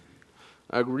desperation,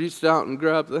 I reached out and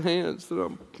grabbed the hands, and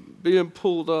I'm being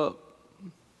pulled up,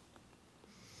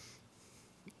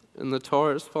 and the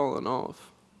tar is falling off.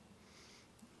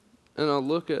 And I'm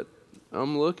looking,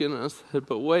 and I said,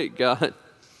 but wait, God,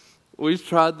 we've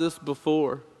tried this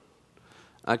before.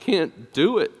 I can't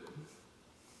do it.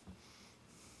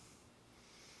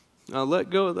 I let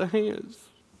go of the hands.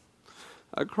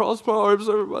 I crossed my arms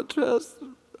over my chest.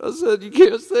 I said, you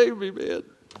can't save me, man.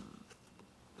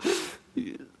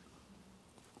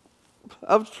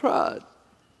 I've tried.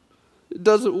 It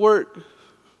doesn't work.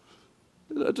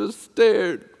 And I just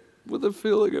stared with a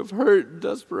feeling of hurt and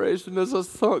desperation as I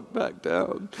sunk back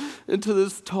down into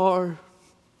this tar.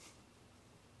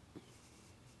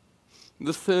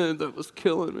 The sin that was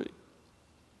killing me.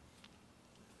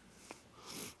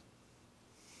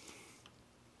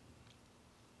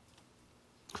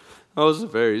 That was a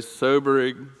very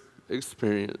sobering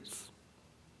experience.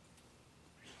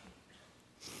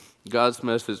 God's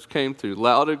message came through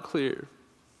loud and clear.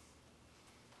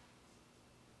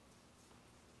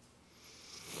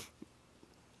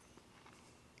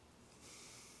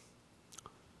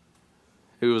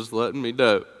 He was letting me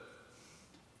know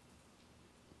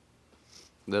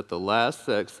that the last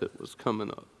exit was coming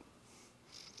up.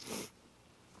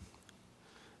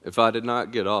 If I did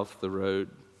not get off the road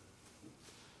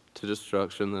to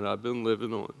destruction that I've been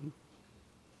living on,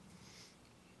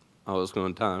 I was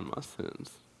going to die in my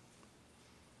sins.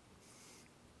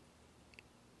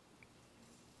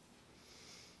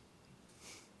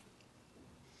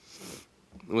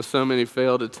 With so many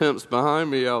failed attempts behind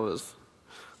me, I was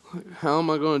like, how am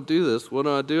I going to do this? What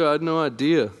do I do? I had no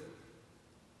idea.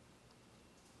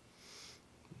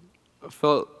 I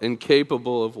felt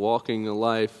incapable of walking a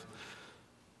life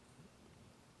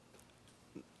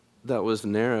that was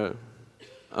narrow.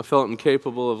 I felt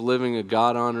incapable of living a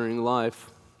God-honoring life.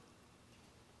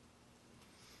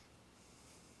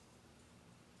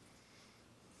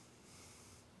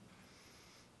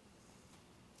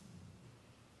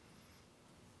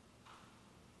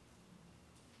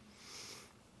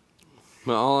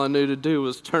 But all I knew to do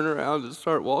was turn around and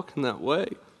start walking that way.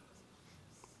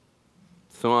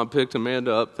 So I picked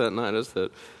Amanda up that night. I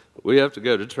said, we have to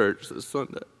go to church this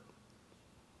Sunday.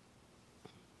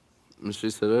 And she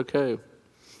said, okay.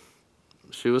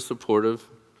 She was supportive.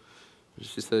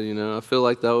 She said, I feel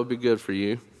like that would be good for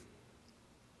you.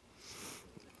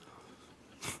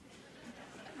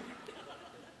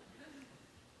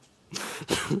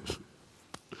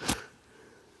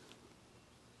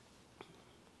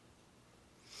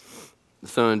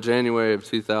 So in January of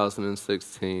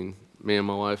 2016, me and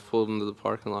my wife pulled into the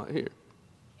parking lot here.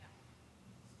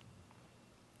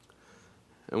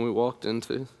 And we walked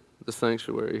into the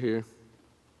sanctuary here.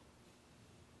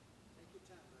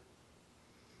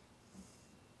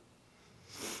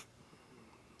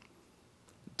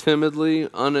 Timidly,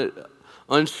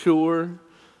 unsure,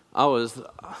 I was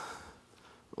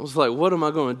like, what am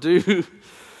I going to do?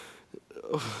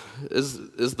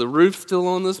 Is the roof still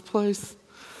on this place?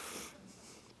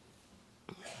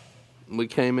 We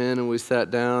came in and we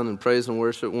sat down and praise and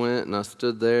worship went, and I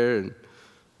stood there and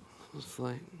I was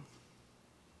like,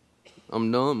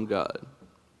 I'm numb, God.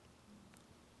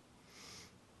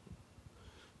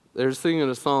 They were singing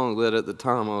a song that at the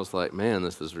time I was like, man,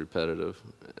 this is repetitive.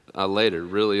 I later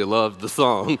really loved the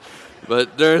song.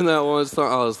 But during that one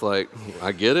song, I was like,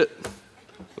 I get it.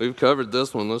 We've covered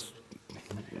this one. Let's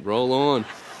roll on.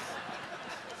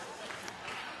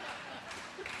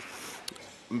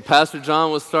 Pastor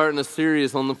John was starting a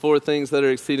series on the 4 things that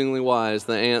are exceedingly wise: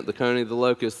 the ant, the coney, the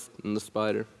locust, and the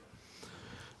spider.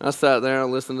 I sat there and I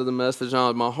listened to the message.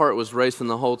 My heart was racing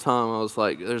the whole time. I was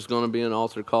like, there's going to be an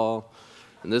altar call.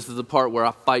 And this is the part where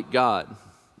I fight God.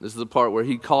 This is the part where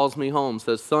he calls me home,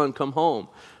 says, son, come home.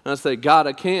 And I say, God,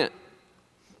 I can't.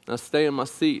 And I stay in my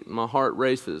seat and my heart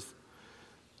races.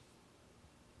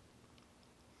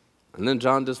 And then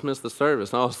John dismissed the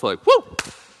service. And I was like, whoo,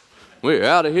 we're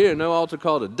out of here. No altar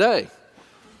call today.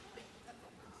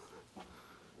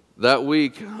 That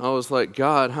week, I was like,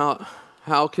 God,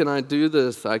 how can I do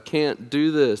this? I can't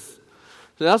do this.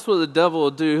 So that's what the devil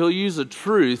will do. He'll use a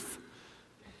truth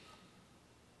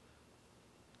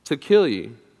to kill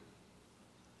you.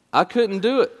 I couldn't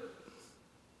do it.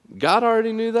 God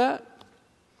already knew that.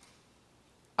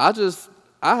 I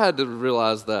had to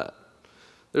realize that.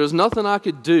 There was nothing I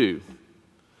could do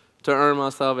to earn my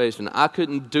salvation. I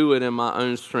couldn't do it in my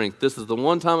own strength. This is the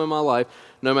one time in my life,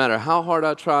 no matter how hard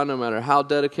I try, no matter how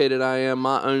dedicated I am,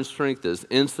 my own strength is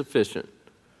insufficient.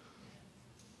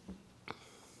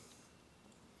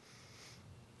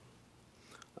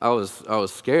 I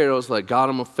was scared. I was like, God,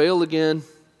 I'm going to fail again.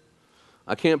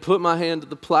 I can't put my hand to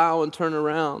the plow and turn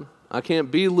around. I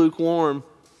can't be lukewarm.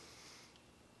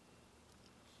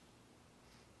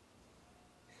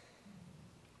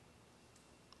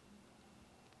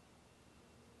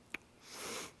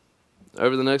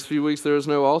 Over the next few weeks, there was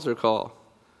no altar call.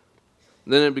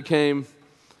 Then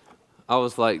I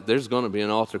was like, there's going to be an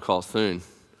altar call soon.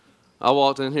 I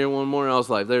walked in here one morning, I was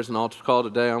like, there's an altar call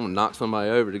today. I'm going to knock somebody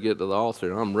over to get to the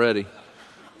altar. I'm ready.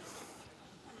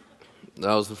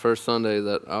 That was the first Sunday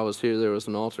that I was here, there was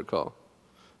an altar call.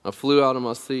 I flew out of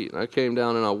my seat, and I came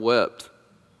down and I wept.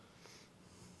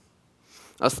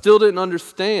 I still didn't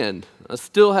understand. I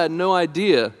still had no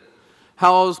idea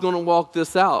how I was going to walk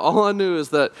this out. All I knew is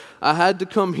that I had to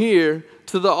come here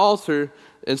to the altar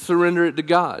and surrender it to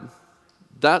God.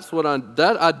 That's what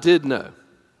I did know.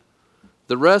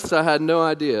 The rest I had no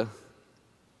idea.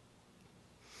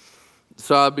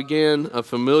 So I began a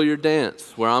familiar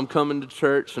dance where I'm coming to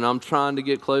church and I'm trying to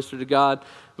get closer to God,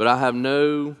 but I have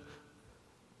no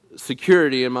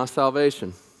security in my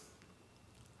salvation.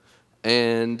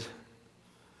 And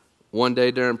one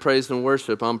day during praise and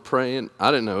worship, I'm praying.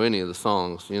 I didn't know any of the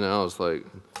songs. You know, I was like,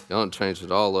 y'all done changed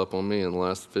it all up on me in the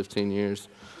last 15 years.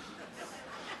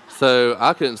 So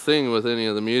I couldn't sing with any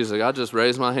of the music. I just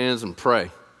raised my hands and pray.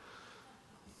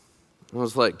 I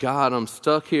was like, God, I'm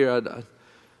stuck here.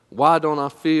 Why don't I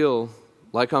feel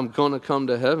like I'm going to come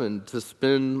to heaven to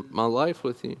spend my life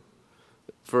with you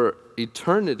for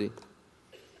eternity?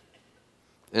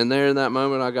 And there in that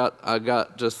moment, I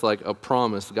got just like a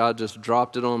promise. God just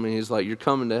dropped it on me. He's like, you're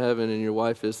coming to heaven and your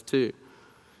wife is too.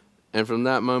 And from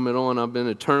that moment on, I've been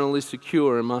eternally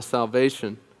secure in my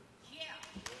salvation. Yeah.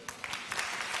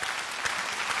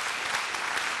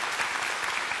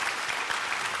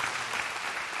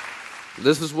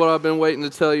 This is what I've been waiting to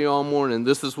tell you all morning.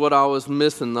 This is what I was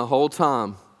missing the whole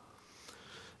time.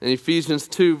 In Ephesians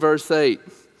 2, verse 8,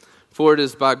 for it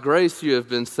is by grace you have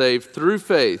been saved through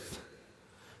faith.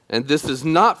 And this is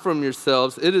not from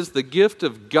yourselves. It is the gift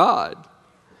of God.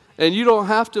 And you don't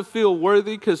have to feel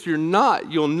worthy because you're not.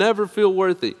 You'll never feel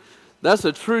worthy. That's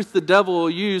a truth the devil will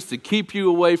use to keep you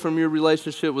away from your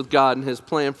relationship with God and his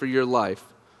plan for your life.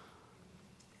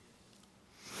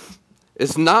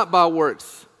 It's not by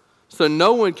works, so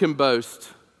no one can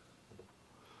boast.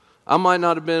 I might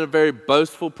not have been a very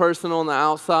boastful person on the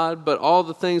outside, but all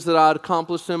the things that I had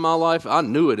accomplished in my life, I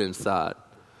knew it inside.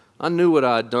 I knew what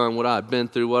I had done, what I had been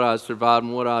through, what I had survived,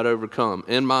 and what I had overcome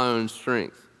in my own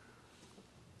strength.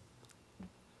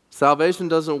 Salvation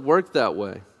doesn't work that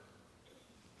way.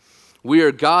 We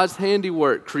are God's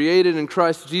handiwork, created in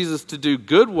Christ Jesus to do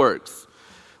good works,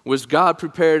 which God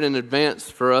prepared in advance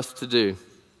for us to do.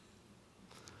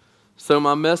 So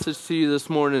my message to you this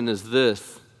morning is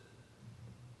this.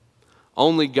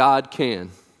 Only God can.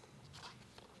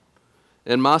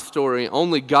 In my story,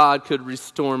 only God could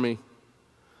restore me.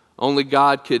 Only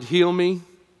God could heal me.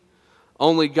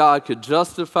 Only God could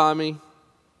justify me.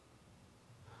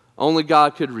 Only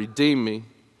God could redeem me.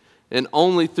 And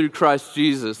only through Christ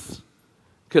Jesus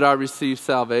could I receive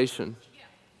salvation.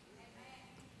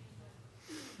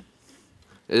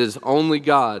 It is only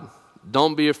God.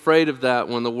 Don't be afraid of that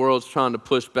when the world's trying to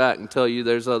push back and tell you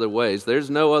there's other ways.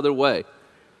 There's no other way.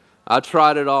 I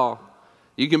tried it all.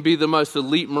 You can be the most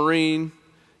elite Marine.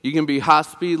 You can be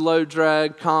high-speed,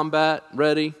 low-drag, combat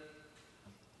ready.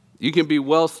 You can be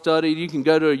well-studied. You can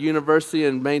go to a university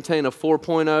and maintain a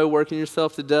 4.0, working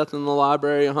yourself to death in the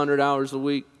library 100 hours a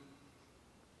week.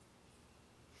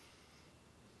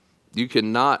 You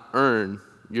cannot earn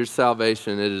your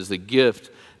salvation. It is a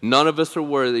gift. None of us are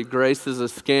worthy. Grace is a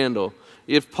scandal.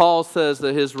 If Paul says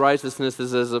that his righteousness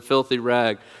is as a filthy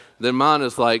rag, then mine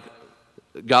is like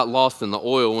got lost in the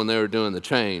oil when they were doing the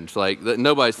change. Like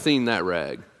nobody's seen that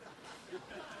rag.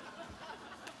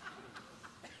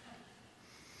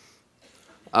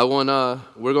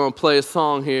 We're going to play a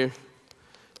song here.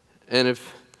 And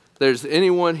if there's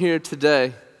anyone here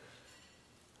today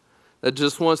that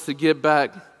just wants to get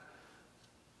back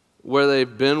where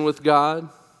they've been with God,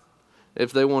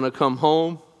 if they want to come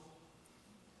home,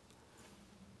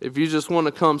 if you just want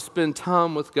to come spend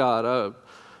time with God,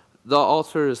 the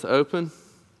altar is open.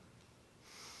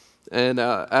 And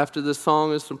after this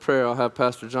song is some prayer, I'll have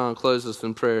Pastor John close us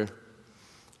in prayer.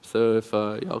 So if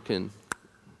y'all can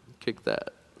kick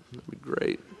that, that'd be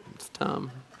great. It's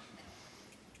time.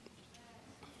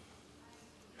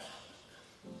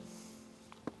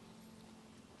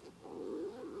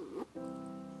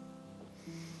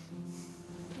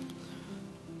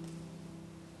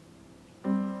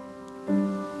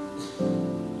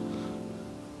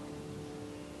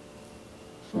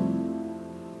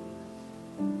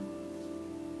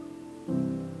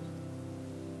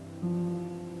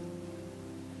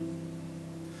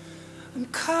 I'm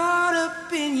caught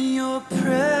up in your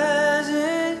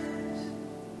presence.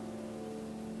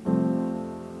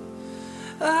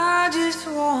 I just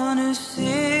wanna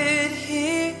sit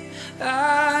here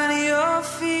at your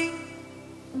feet.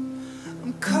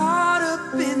 I'm caught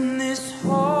up in this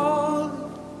whole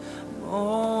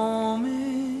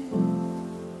moment.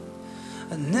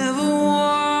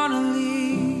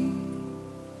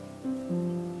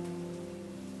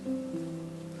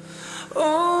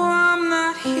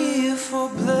 for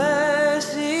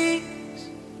blessings.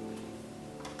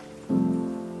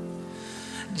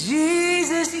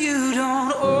 Jesus, you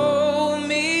don't owe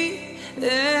me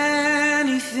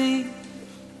anything,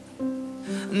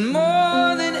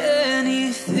 more than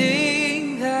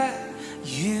anything that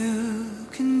you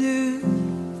can do.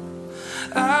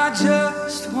 I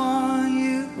just want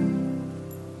you.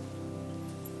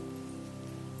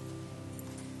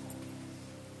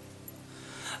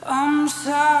 I'm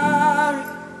sorry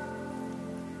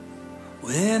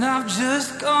when I've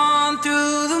just gone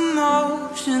through the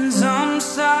motions. I'm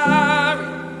sorry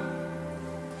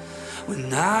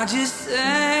when I just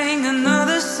sang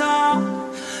another song.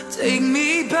 Take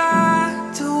me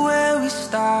back to where we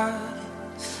started.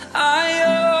 I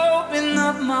open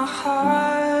up my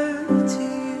heart to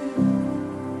you.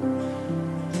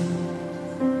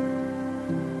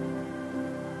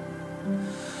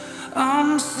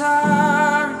 I'm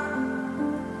sorry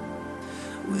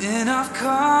when I've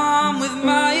come with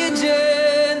my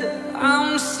agenda.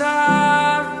 I'm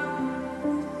sorry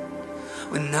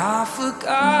when I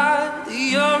forgot that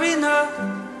you're enough.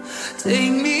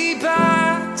 Take me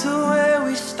back to where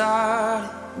we started.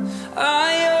 I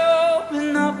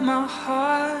open up my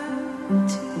heart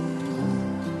to you.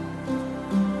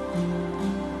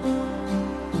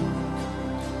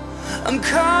 I'm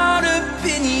caught up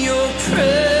in your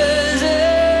presence.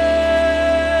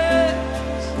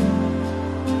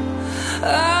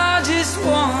 I just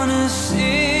wanna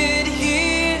sit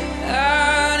here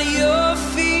at your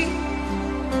feet.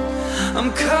 I'm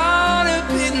caught up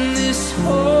in this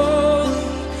holy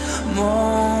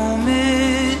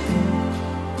moment.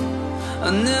 I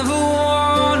never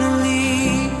wanna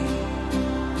leave.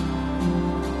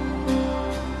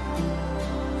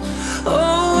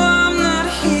 Oh, I'm not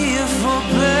here for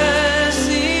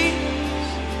blessings.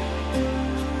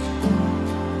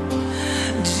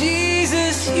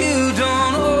 Jesus, you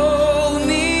don't owe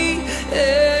me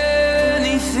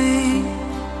anything,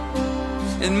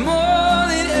 and more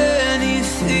than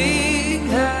anything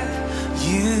that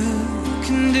you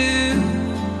can do.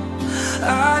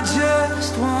 I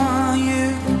just want you.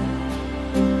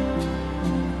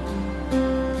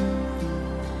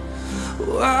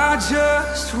 Oh, I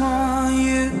just want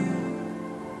you,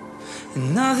 and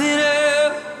nothing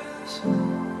else,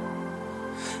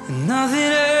 and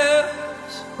nothing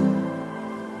else,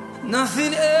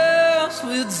 nothing else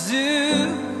will do.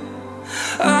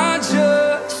 I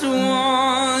just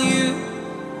want you,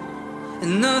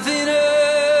 and nothing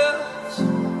else,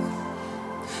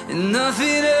 and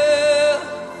nothing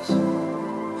else,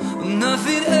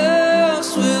 nothing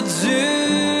else will do.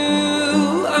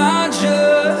 I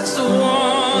just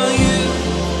want you,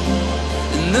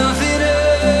 and nothing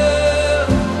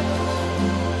else,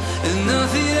 and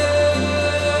nothing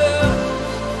else,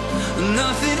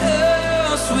 nothing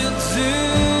else will do.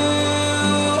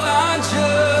 I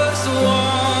just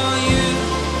want you,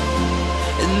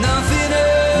 and nothing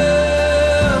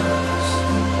else,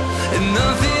 and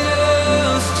nothing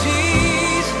else,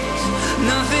 Jesus,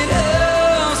 nothing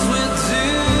else will do.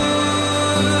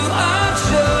 I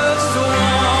just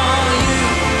want you,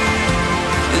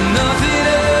 and nothing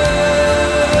else,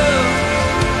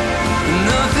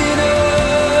 nothing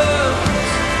else,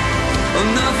 oh,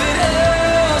 nothing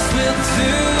else will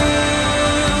do.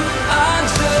 I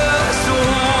just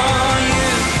want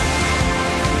you,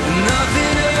 and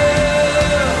nothing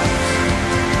else,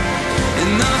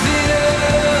 and nothing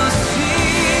else,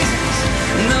 Jesus,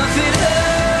 nothing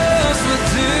else will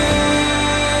do.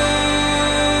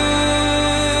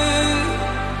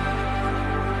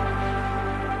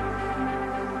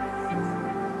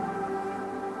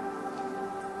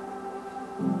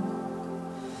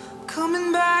 Coming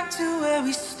back to where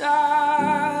we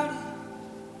started.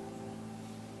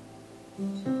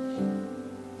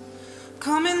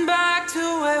 Coming back to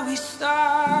where we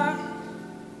started.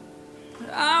 When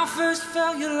I first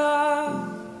felt your love.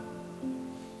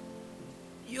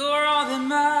 You're all that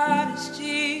matters,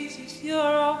 Jesus.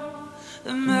 You're all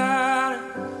that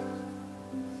matters.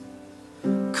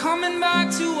 Coming back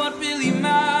to what really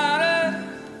matters.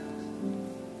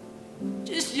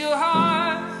 Just your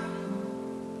heart.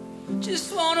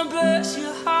 Just wanna bless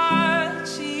your heart,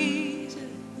 Jesus.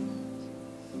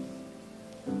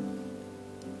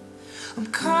 I'm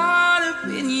caught up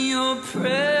in your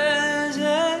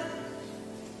presence.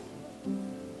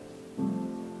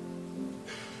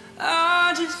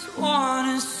 I just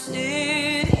wanna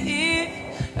sit here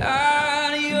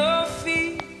at your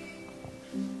feet.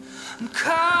 I'm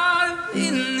caught up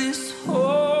in this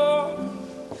whole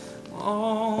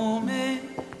moment.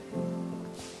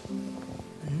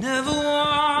 I never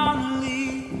wanna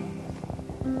leave.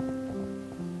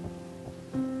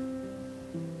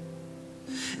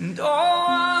 And oh,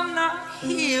 I'm not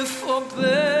here for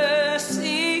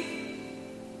blessing.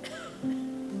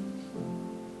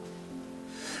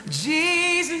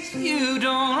 Jesus, you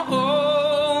don't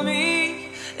owe me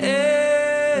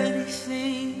anything.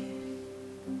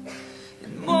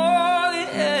 And more than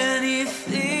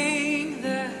anything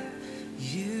that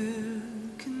you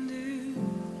can do,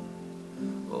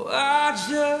 oh, I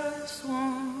just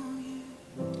want you.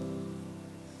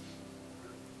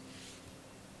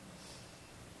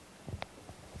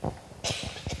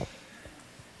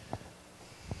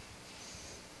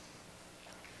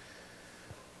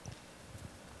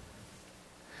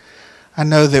 I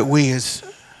know that we as,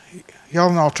 y'all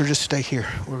on the altar, just stay here.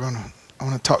 I want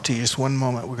to talk to you just one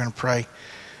moment. We're going to pray.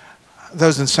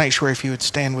 Those in the sanctuary, if you would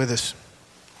stand with us.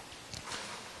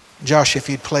 Josh, if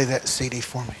you'd play that CD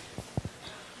for me.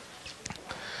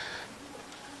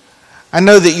 I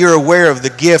know that you're aware of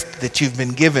the gift that you've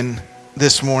been given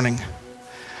this morning.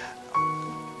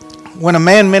 When a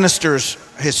man ministers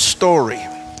his story,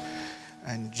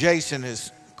 and Jason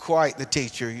is quite the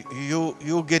teacher,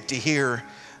 you'll get to hear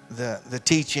the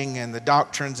teaching and the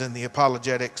doctrines and the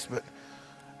apologetics, but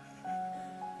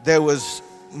there was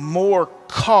more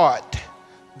caught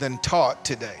than taught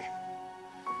today.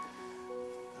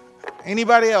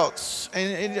 Anybody else?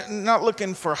 And not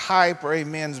looking for hype or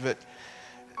amens, but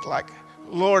like,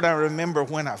 Lord, I remember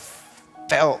when I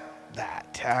felt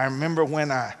that. I remember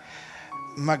when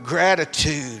my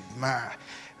gratitude,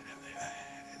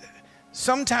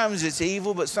 sometimes it's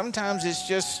evil, but sometimes it's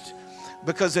just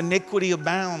because iniquity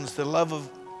abounds, the love of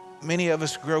many of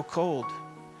us grow cold.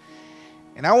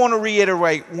 And I want to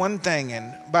reiterate one thing.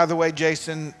 And by the way,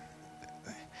 Jason,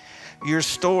 your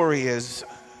story is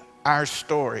our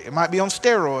story. It might be on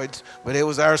steroids, but it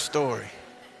was our story.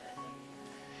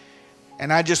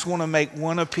 And I just want to make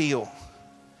one appeal.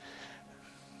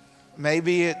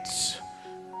 Maybe it's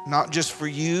not just for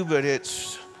you, but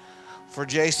it's for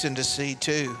Jason to see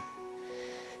too.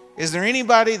 Is there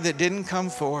anybody that didn't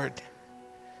come forward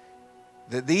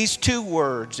that these two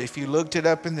words, if you looked it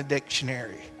up in the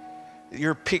dictionary,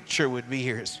 your picture would be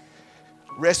here? Is,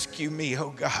 rescue me,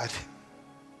 oh God.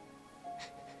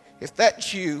 If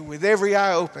that's you, with every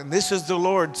eye open, this is the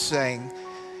Lord saying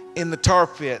in the tar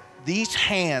pit, these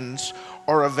hands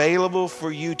are available for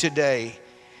you today.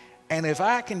 And if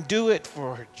I can do it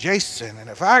for Jason, and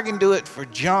if I can do it for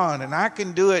John, and I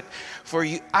can do it for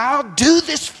you, I'll do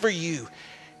this for you.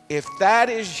 If that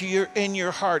is in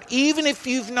your heart, even if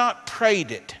you've not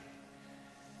prayed it,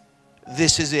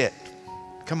 this is it.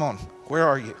 Come on, where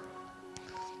are you?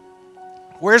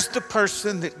 Where's the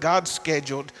person that God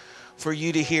scheduled for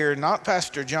you to hear, not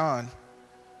Pastor John,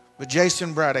 but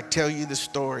Jason Braddock tell you the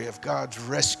story of God's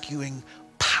rescuing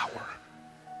power?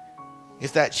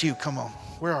 If that's you, come on,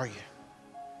 where are you?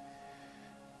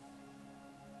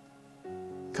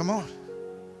 Come on.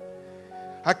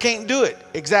 I can't do it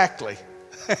exactly.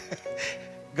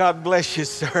 God bless you,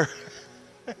 sir.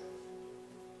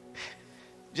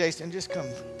 Jason, just come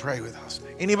pray with us.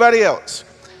 Anybody else?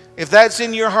 If that's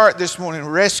in your heart this morning,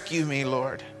 rescue me,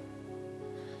 Lord.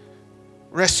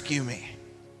 Rescue me.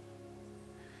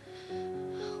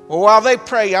 Well, while they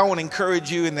pray, I want to encourage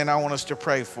you, and then I want us to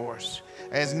pray for us.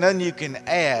 There's none you can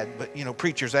add, but,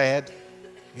 preachers add,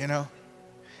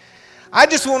 I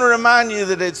just want to remind you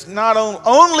that it's not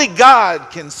only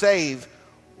God can save,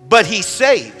 but He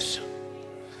saves.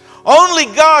 Only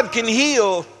God can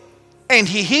heal, and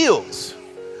He heals.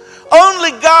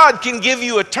 Only God can give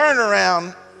you a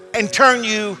turnaround and turn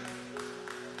you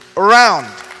around.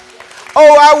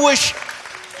 Oh, I wish.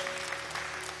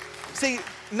 See,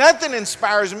 nothing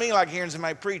inspires me like hearing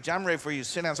somebody preach. I'm ready for you to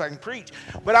sit down so I can preach.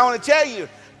 But I want to tell you,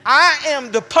 I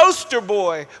am the poster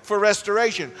boy for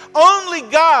restoration. Only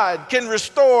God can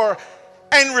restore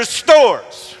and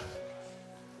restores.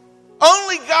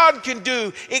 Only God can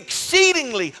do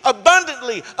exceedingly,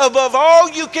 abundantly, above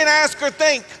all you can ask or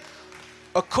think,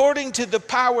 according to the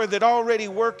power that already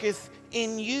worketh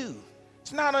in you.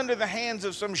 It's not under the hands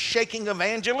of some shaking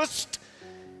evangelist.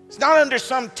 It's not under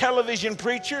some television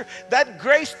preacher. That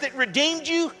grace that redeemed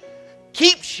you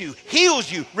keeps you,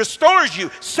 heals you, restores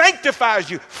you, sanctifies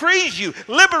you, frees you,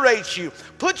 liberates you,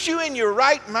 puts you in your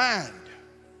right mind.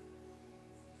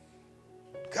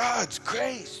 God's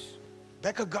grace.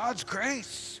 Becca, God's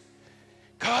grace.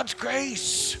 God's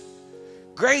grace.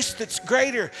 Grace that's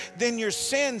greater than your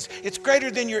sins. It's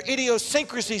greater than your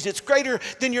idiosyncrasies. It's greater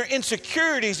than your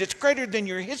insecurities. It's greater than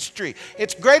your history.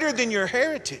 It's greater than your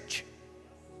heritage.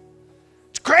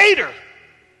 It's greater.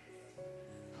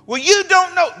 Well, you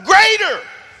don't know. Greater.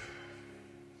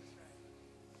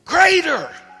 Greater.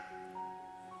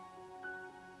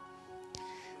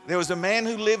 There was a man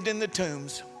who lived in the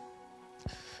tombs.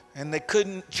 And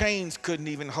chains couldn't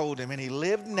even hold him. And he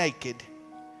lived naked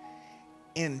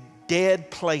in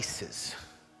dead places.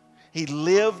 He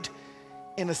lived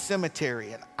in a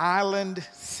cemetery, an island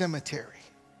cemetery.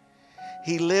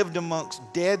 He lived amongst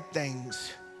dead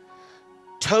things,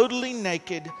 totally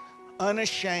naked,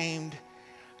 unashamed,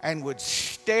 and would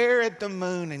stare at the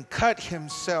moon and cut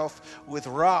himself with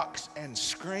rocks and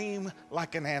scream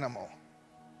like an animal.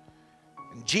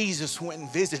 And Jesus went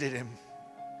and visited him.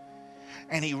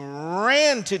 And he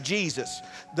ran to Jesus.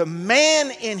 The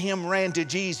man in him ran to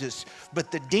Jesus, but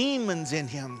the demons in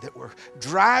him that were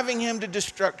driving him to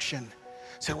destruction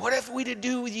said, "What have we to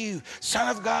do with you, Son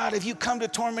of God? Have you come to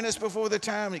torment us before the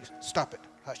time?" And he said, "Stop it,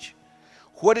 hush.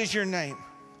 What is your name?"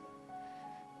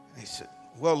 And he said,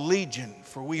 "Well, Legion,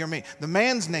 for we are many." The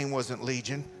man's name wasn't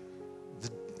Legion. The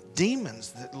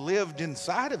demons that lived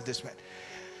inside of this man.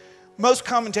 Most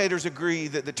commentators agree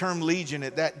that the term legion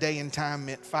at that day and time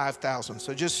meant 5,000.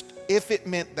 So just if it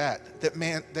meant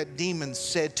that demons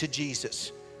said to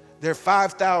Jesus, "There are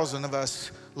 5,000 of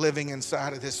us living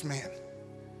inside of this man."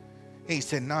 He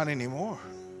said, "Not anymore."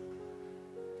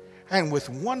 And with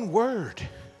one word,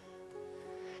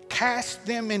 cast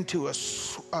them into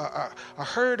a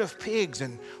herd of pigs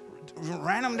and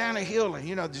ran them down a hill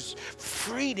and, just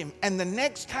freed him. And the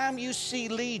next time you see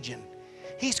Legion,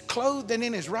 he's clothed and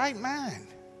in his right mind.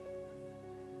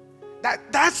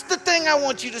 That's the thing I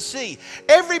want you to see.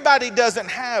 Everybody doesn't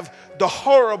have the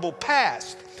horrible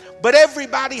past, but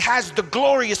everybody has the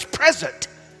glorious present.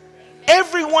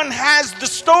 Everyone has the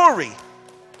story.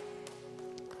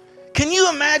 Can you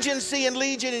imagine seeing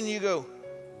Legion and you go,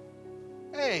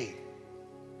 "Hey,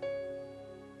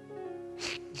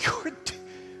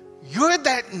 you're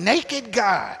that naked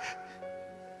guy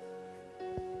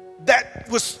that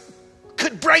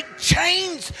could break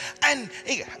chains?" And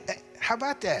how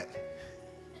about that?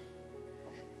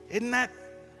 Isn't that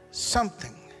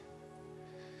something?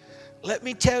 Let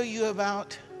me tell you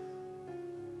about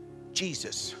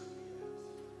Jesus.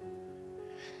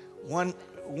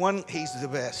 He's the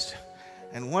best.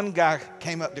 And one guy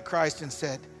came up to Christ and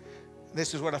said,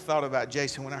 "This is what I thought about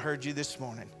Jason when I heard you this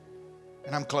morning."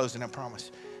 And I'm closing, I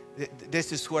promise.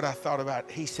 This is what I thought about.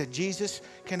 He said, "Jesus,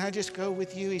 can I just go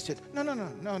with you?" He said,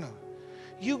 No.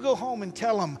 You go home and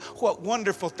tell them what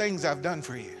wonderful things I've done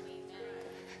for you.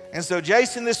 And so,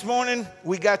 Jason, this morning,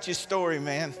 we got your story,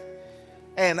 man.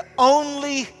 And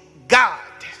only God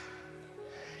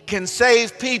can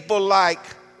save people like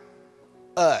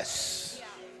us.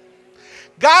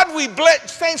 God, we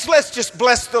bless, saints, let's just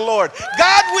bless the Lord.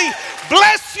 God, we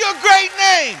bless your great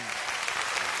name.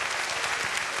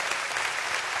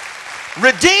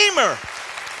 Redeemer,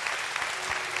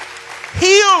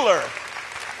 healer,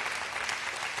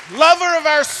 lover of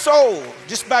our soul.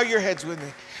 Just bow your heads with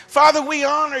me. Father, we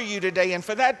honor you today. And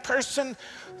for that person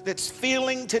that's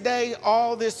feeling today,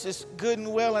 all this is good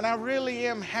and well, and I really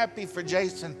am happy for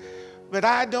Jason, but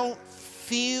I don't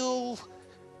feel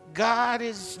God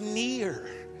is near.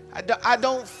 I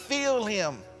don't feel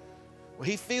him. Well,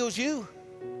 he feels you,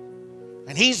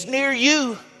 and he's near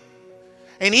you.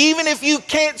 And even if you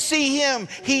can't see him,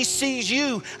 he sees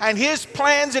you, and his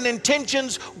plans and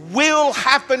intentions will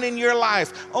happen in your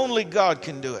life. Only God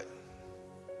can do it.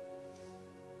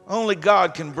 Only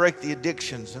God can break the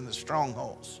addictions and the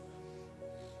strongholds.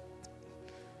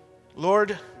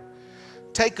 Lord,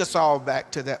 take us all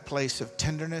back to that place of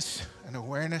tenderness and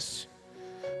awareness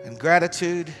and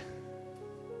gratitude.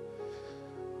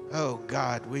 Oh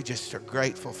God, we just are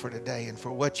grateful for today and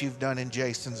for what you've done in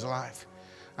Jason's life.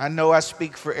 I know I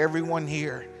speak for everyone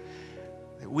here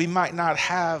that we might not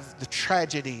have the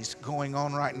tragedies going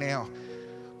on right now,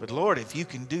 but Lord, if you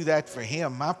can do that for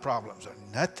him, my problems are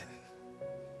nothing.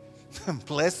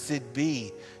 Blessed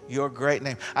be your great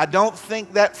name. I don't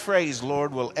think that phrase,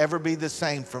 Lord, will ever be the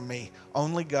same for me.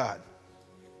 Only God.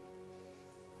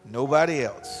 Nobody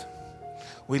else.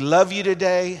 We love you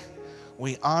today.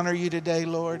 We honor you today,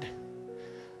 Lord.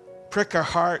 Prick our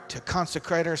heart to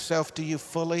consecrate ourselves to you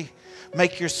fully.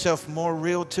 Make yourself more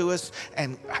real to us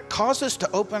and cause us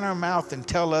to open our mouth and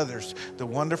tell others the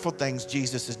wonderful things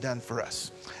Jesus has done for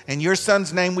us. In your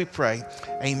son's name we pray.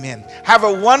 Amen. Have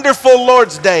a wonderful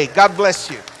Lord's Day. God bless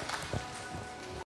you.